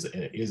 or is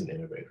an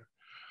innovator.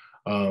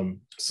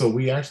 So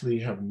we actually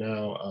have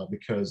now,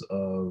 because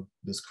of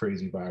this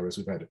crazy virus,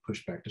 we've had to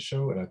push back the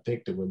show, and I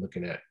think that we're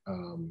looking at,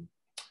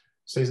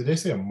 did they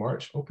say a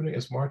March opening?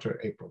 It's March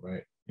or April,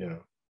 right? Yeah.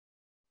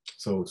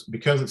 So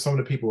because of some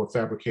of the people were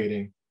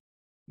fabricating,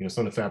 you know,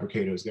 some of the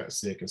fabricators got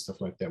sick and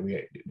stuff like that, we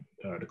had,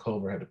 the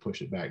Culver had to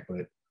push it back,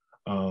 but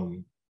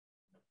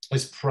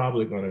it's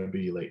probably going to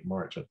be late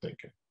March, I'm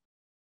thinking,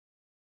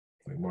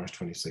 like March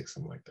 26th,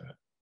 something like that.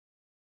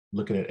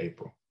 Looking at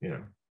April, you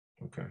know,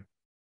 okay.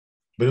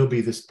 But it'll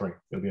be this spring.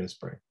 It'll be in the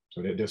spring.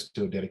 So they're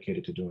still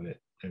dedicated to doing it,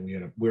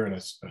 and we're in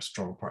a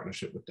strong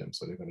partnership with them.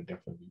 So they're going to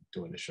definitely be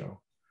doing the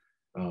show.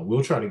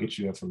 We'll try to get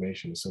you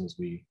information as soon as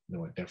we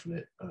know a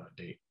definite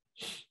date.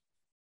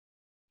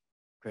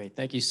 Great,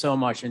 thank you so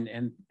much.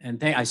 And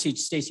I see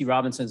Stacy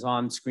Robinson's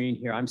on screen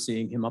here. I'm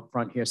seeing him up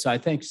front here. So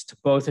thanks to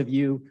both of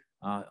you.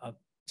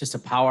 Just a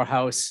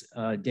powerhouse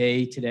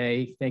day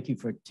today. Thank you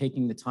for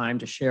taking the time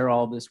to share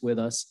all this with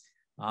us.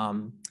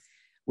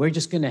 We're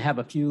just going to have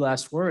a few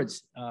last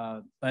words,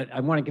 but I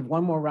want to give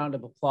one more round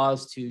of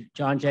applause to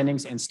John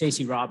Jennings and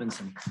Stacy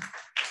Robinson.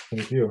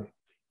 Thank you.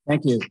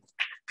 Thank you.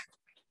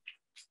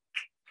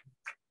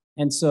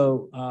 And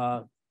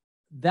so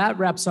that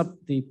wraps up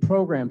the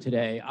program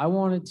today. I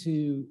wanted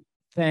to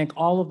thank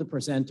all of the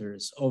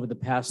presenters over the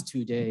past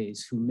 2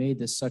 days who made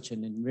this such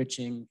an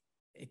enriching,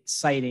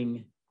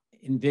 exciting,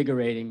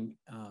 invigorating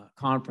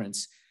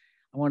conference.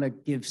 I want to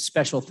give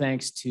special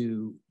thanks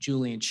to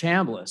Julian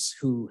Chambliss,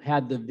 who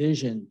had the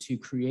vision to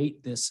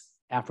create this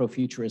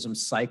Afrofuturism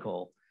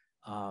cycle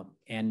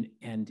and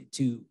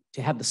to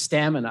have the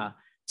stamina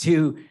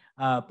to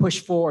push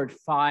forward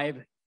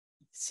 5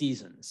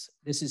 seasons.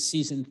 This is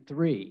season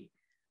 3.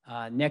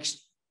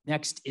 Next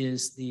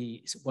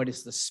is what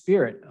is the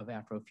spirit of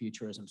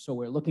Afrofuturism. So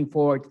we're looking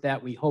forward to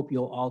that. We hope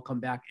you'll all come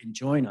back and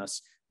join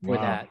us for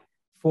that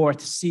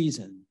 4th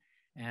season.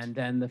 And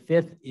then the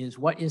 5th is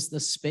what is the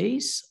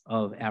space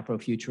of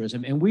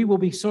Afrofuturism? And we will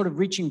be sort of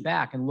reaching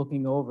back and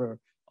looking over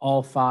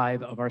all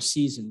 5 of our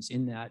seasons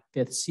in that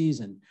 5th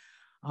season.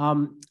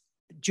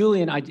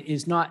 Julian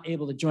is not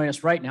able to join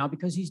us right now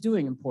because he's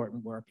doing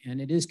important work, and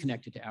it is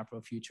connected to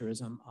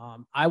Afrofuturism.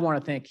 I want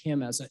to thank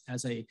him as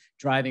a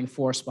driving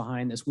force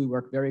behind this. We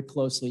work very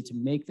closely to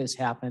make this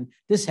happen.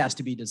 This has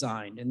to be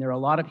designed, and there are a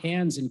lot of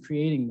hands in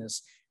creating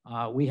this.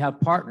 We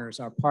have partners.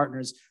 Our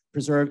partners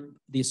preserve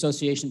the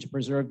Association to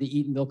Preserve the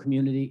Eatonville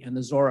Community and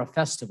the Zora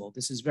Festival.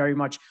 This is very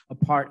much a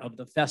part of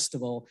the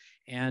festival,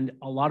 and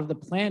a lot of the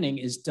planning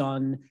is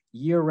done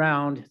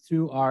year-round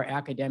through our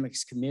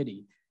academics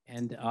committee.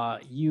 And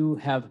you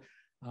have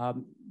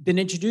been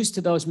introduced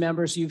to those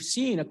members. You've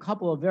seen a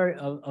couple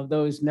of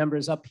those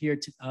members up here.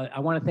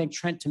 I want to thank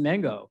Trent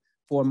Domingo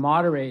for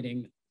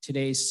moderating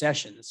today's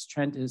sessions.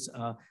 Trent is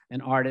an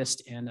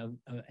artist and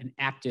an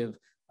active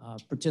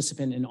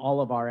participant in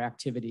all of our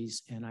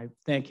activities, and I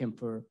thank him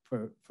for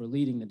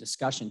leading the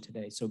discussion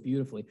today so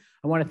beautifully.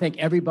 I want to thank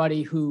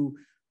everybody who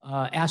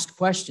asked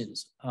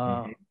questions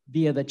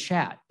via the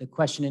chat, the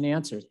question and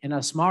answers, and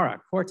Asmara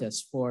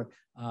Cortes for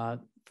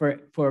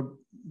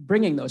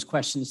bringing those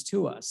questions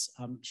to us.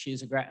 She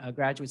is a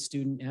graduate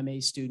student, MA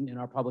student in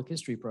our public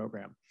history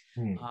program.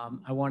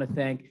 I want to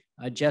thank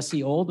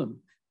Jesse Oldham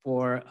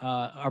for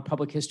our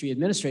public history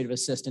administrative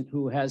assistant,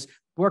 who has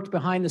worked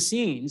behind the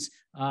scenes,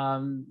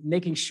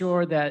 making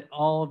sure that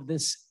all of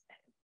this,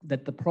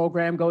 that the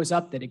program goes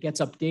up, that it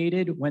gets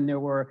updated when there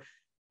were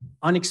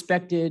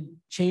unexpected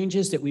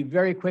changes, that we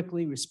very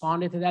quickly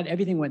responded to that.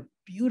 Everything went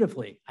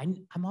beautifully.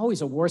 I'm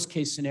always a worst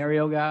case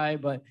scenario guy,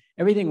 but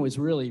everything was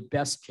really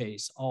best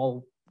case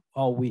all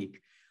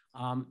week.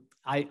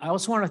 I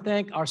also want to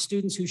thank our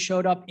students who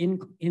showed up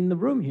in the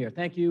room here.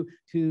 Thank you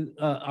to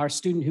our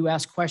student who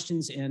asked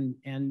questions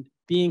and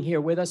being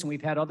here with us. And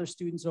we've had other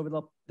students over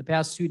the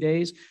past 2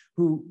 days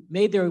who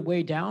made their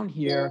way down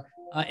here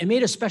and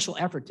made a special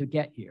effort to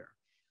get here.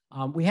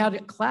 We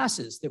had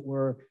classes that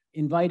were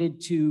invited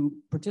to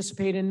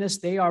participate in this.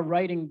 They are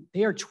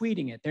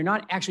tweeting it. They're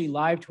not actually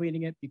live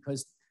tweeting it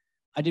because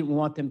I didn't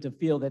want them to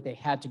feel that they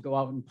had to go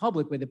out in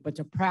public with it, but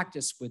to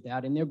practice with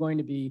that. And they're going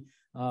to be,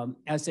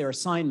 as their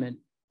assignment,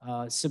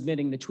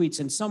 submitting the tweets,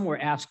 and some were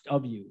asked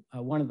of you.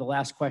 One of the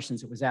last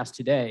questions that was asked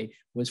today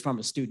was from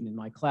a student in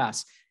my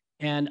class.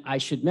 And I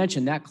should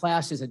mention that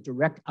class is a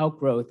direct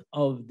outgrowth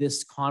of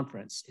this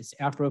conference. It's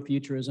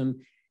Afrofuturism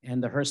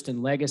and the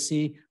Hurston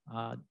Legacy.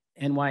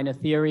 NY in a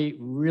Theory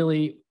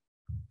really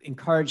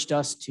encouraged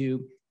us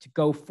to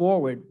go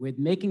forward with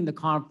making the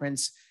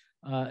conference,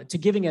 to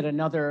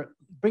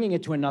bringing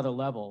it to another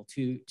level,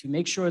 to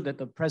make sure that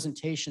the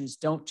presentations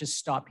don't just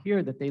stop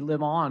here, that they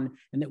live on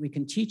and that we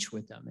can teach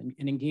with them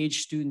and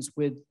engage students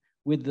with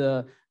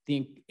the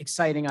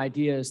exciting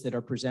ideas that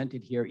are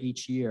presented here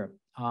each year.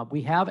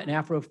 We have an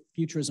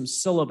Afrofuturism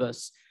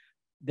syllabus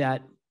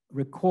that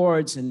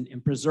records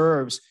and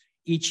preserves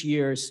each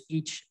year's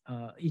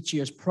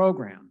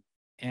program.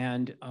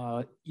 And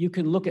you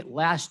can look at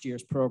last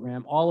year's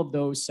program. All of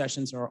those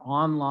sessions are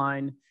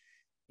online.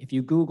 If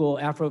you Google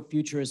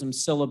Afrofuturism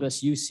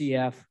syllabus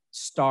UCF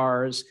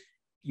stars,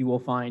 you will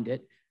find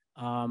it.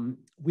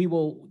 We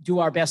will do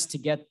our best to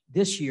get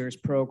this year's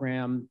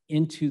program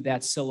into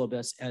that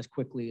syllabus as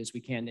quickly as we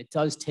can. It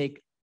does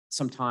take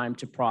some time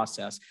to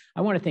process.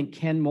 I want to thank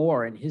Ken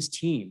Moore and his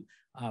team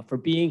for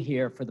being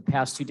here for the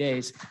past 2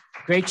 days.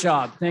 Great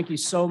job. Thank you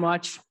so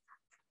much.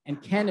 And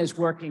Ken is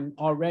working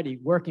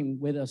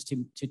with us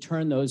to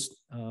turn those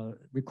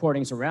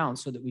recordings around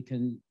so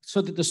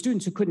that the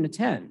students who couldn't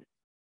attend,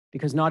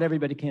 because not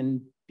everybody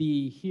can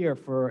be here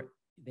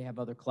they have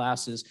other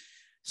classes,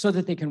 so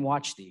that they can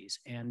watch these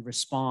and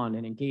respond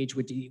and engage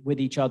with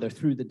each other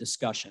through the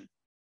discussion.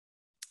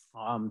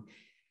 I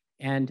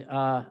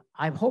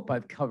hope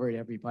I've covered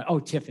everybody. Oh,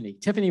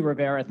 Tiffany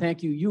Rivera,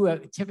 thank you.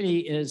 Tiffany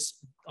is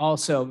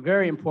also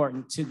very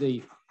important to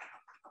the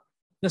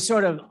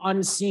sort of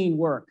unseen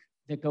work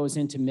that goes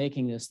into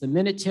making this. The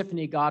minute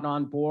Tiffany got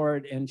on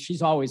board, and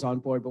she's always on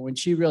board, but when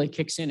she really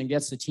kicks in and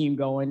gets the team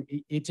going,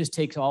 it just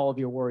takes all of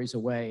your worries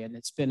away, and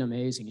it's been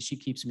amazing. She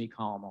keeps me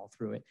calm all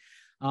through it.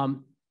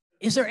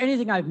 Is there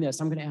anything I've missed?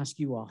 I'm going to ask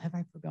you all. Have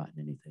I forgotten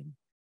anything?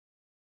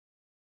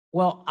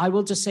 Well, I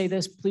will just say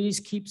this. Please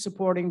keep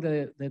supporting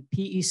the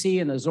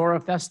PEC and the Zora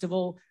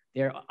Festival.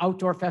 Their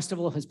outdoor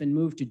festival has been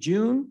moved to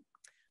June.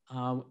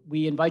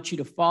 We invite you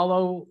to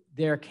follow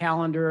their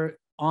calendar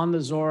on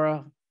the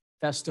Zora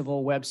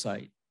Festival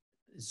website,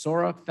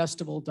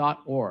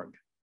 zorafestival.org.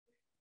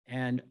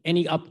 And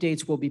any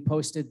updates will be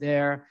posted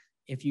there.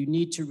 If you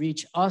need to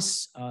reach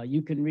us,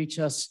 you can reach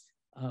us.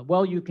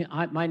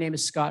 My name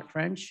is Scott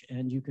French,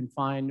 and you can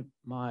find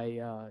my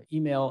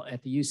email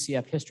at the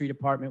UCF History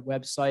Department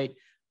website.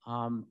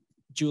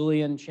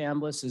 Julian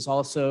Chambliss is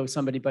also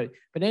somebody, but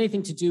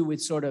anything to do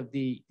with sort of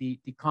the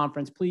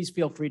conference, please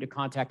feel free to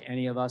contact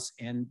any of us,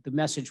 and the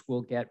message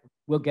we'll get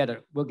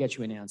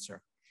you an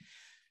answer.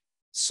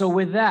 So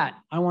with that,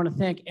 I want to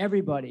thank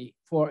everybody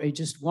for a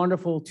just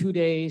wonderful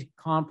 2-day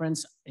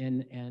conference,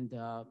 and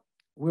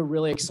we're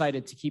really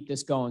excited to keep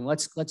this going.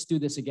 Let's do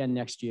this again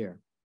next year.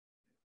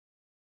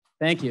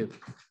 Thank you.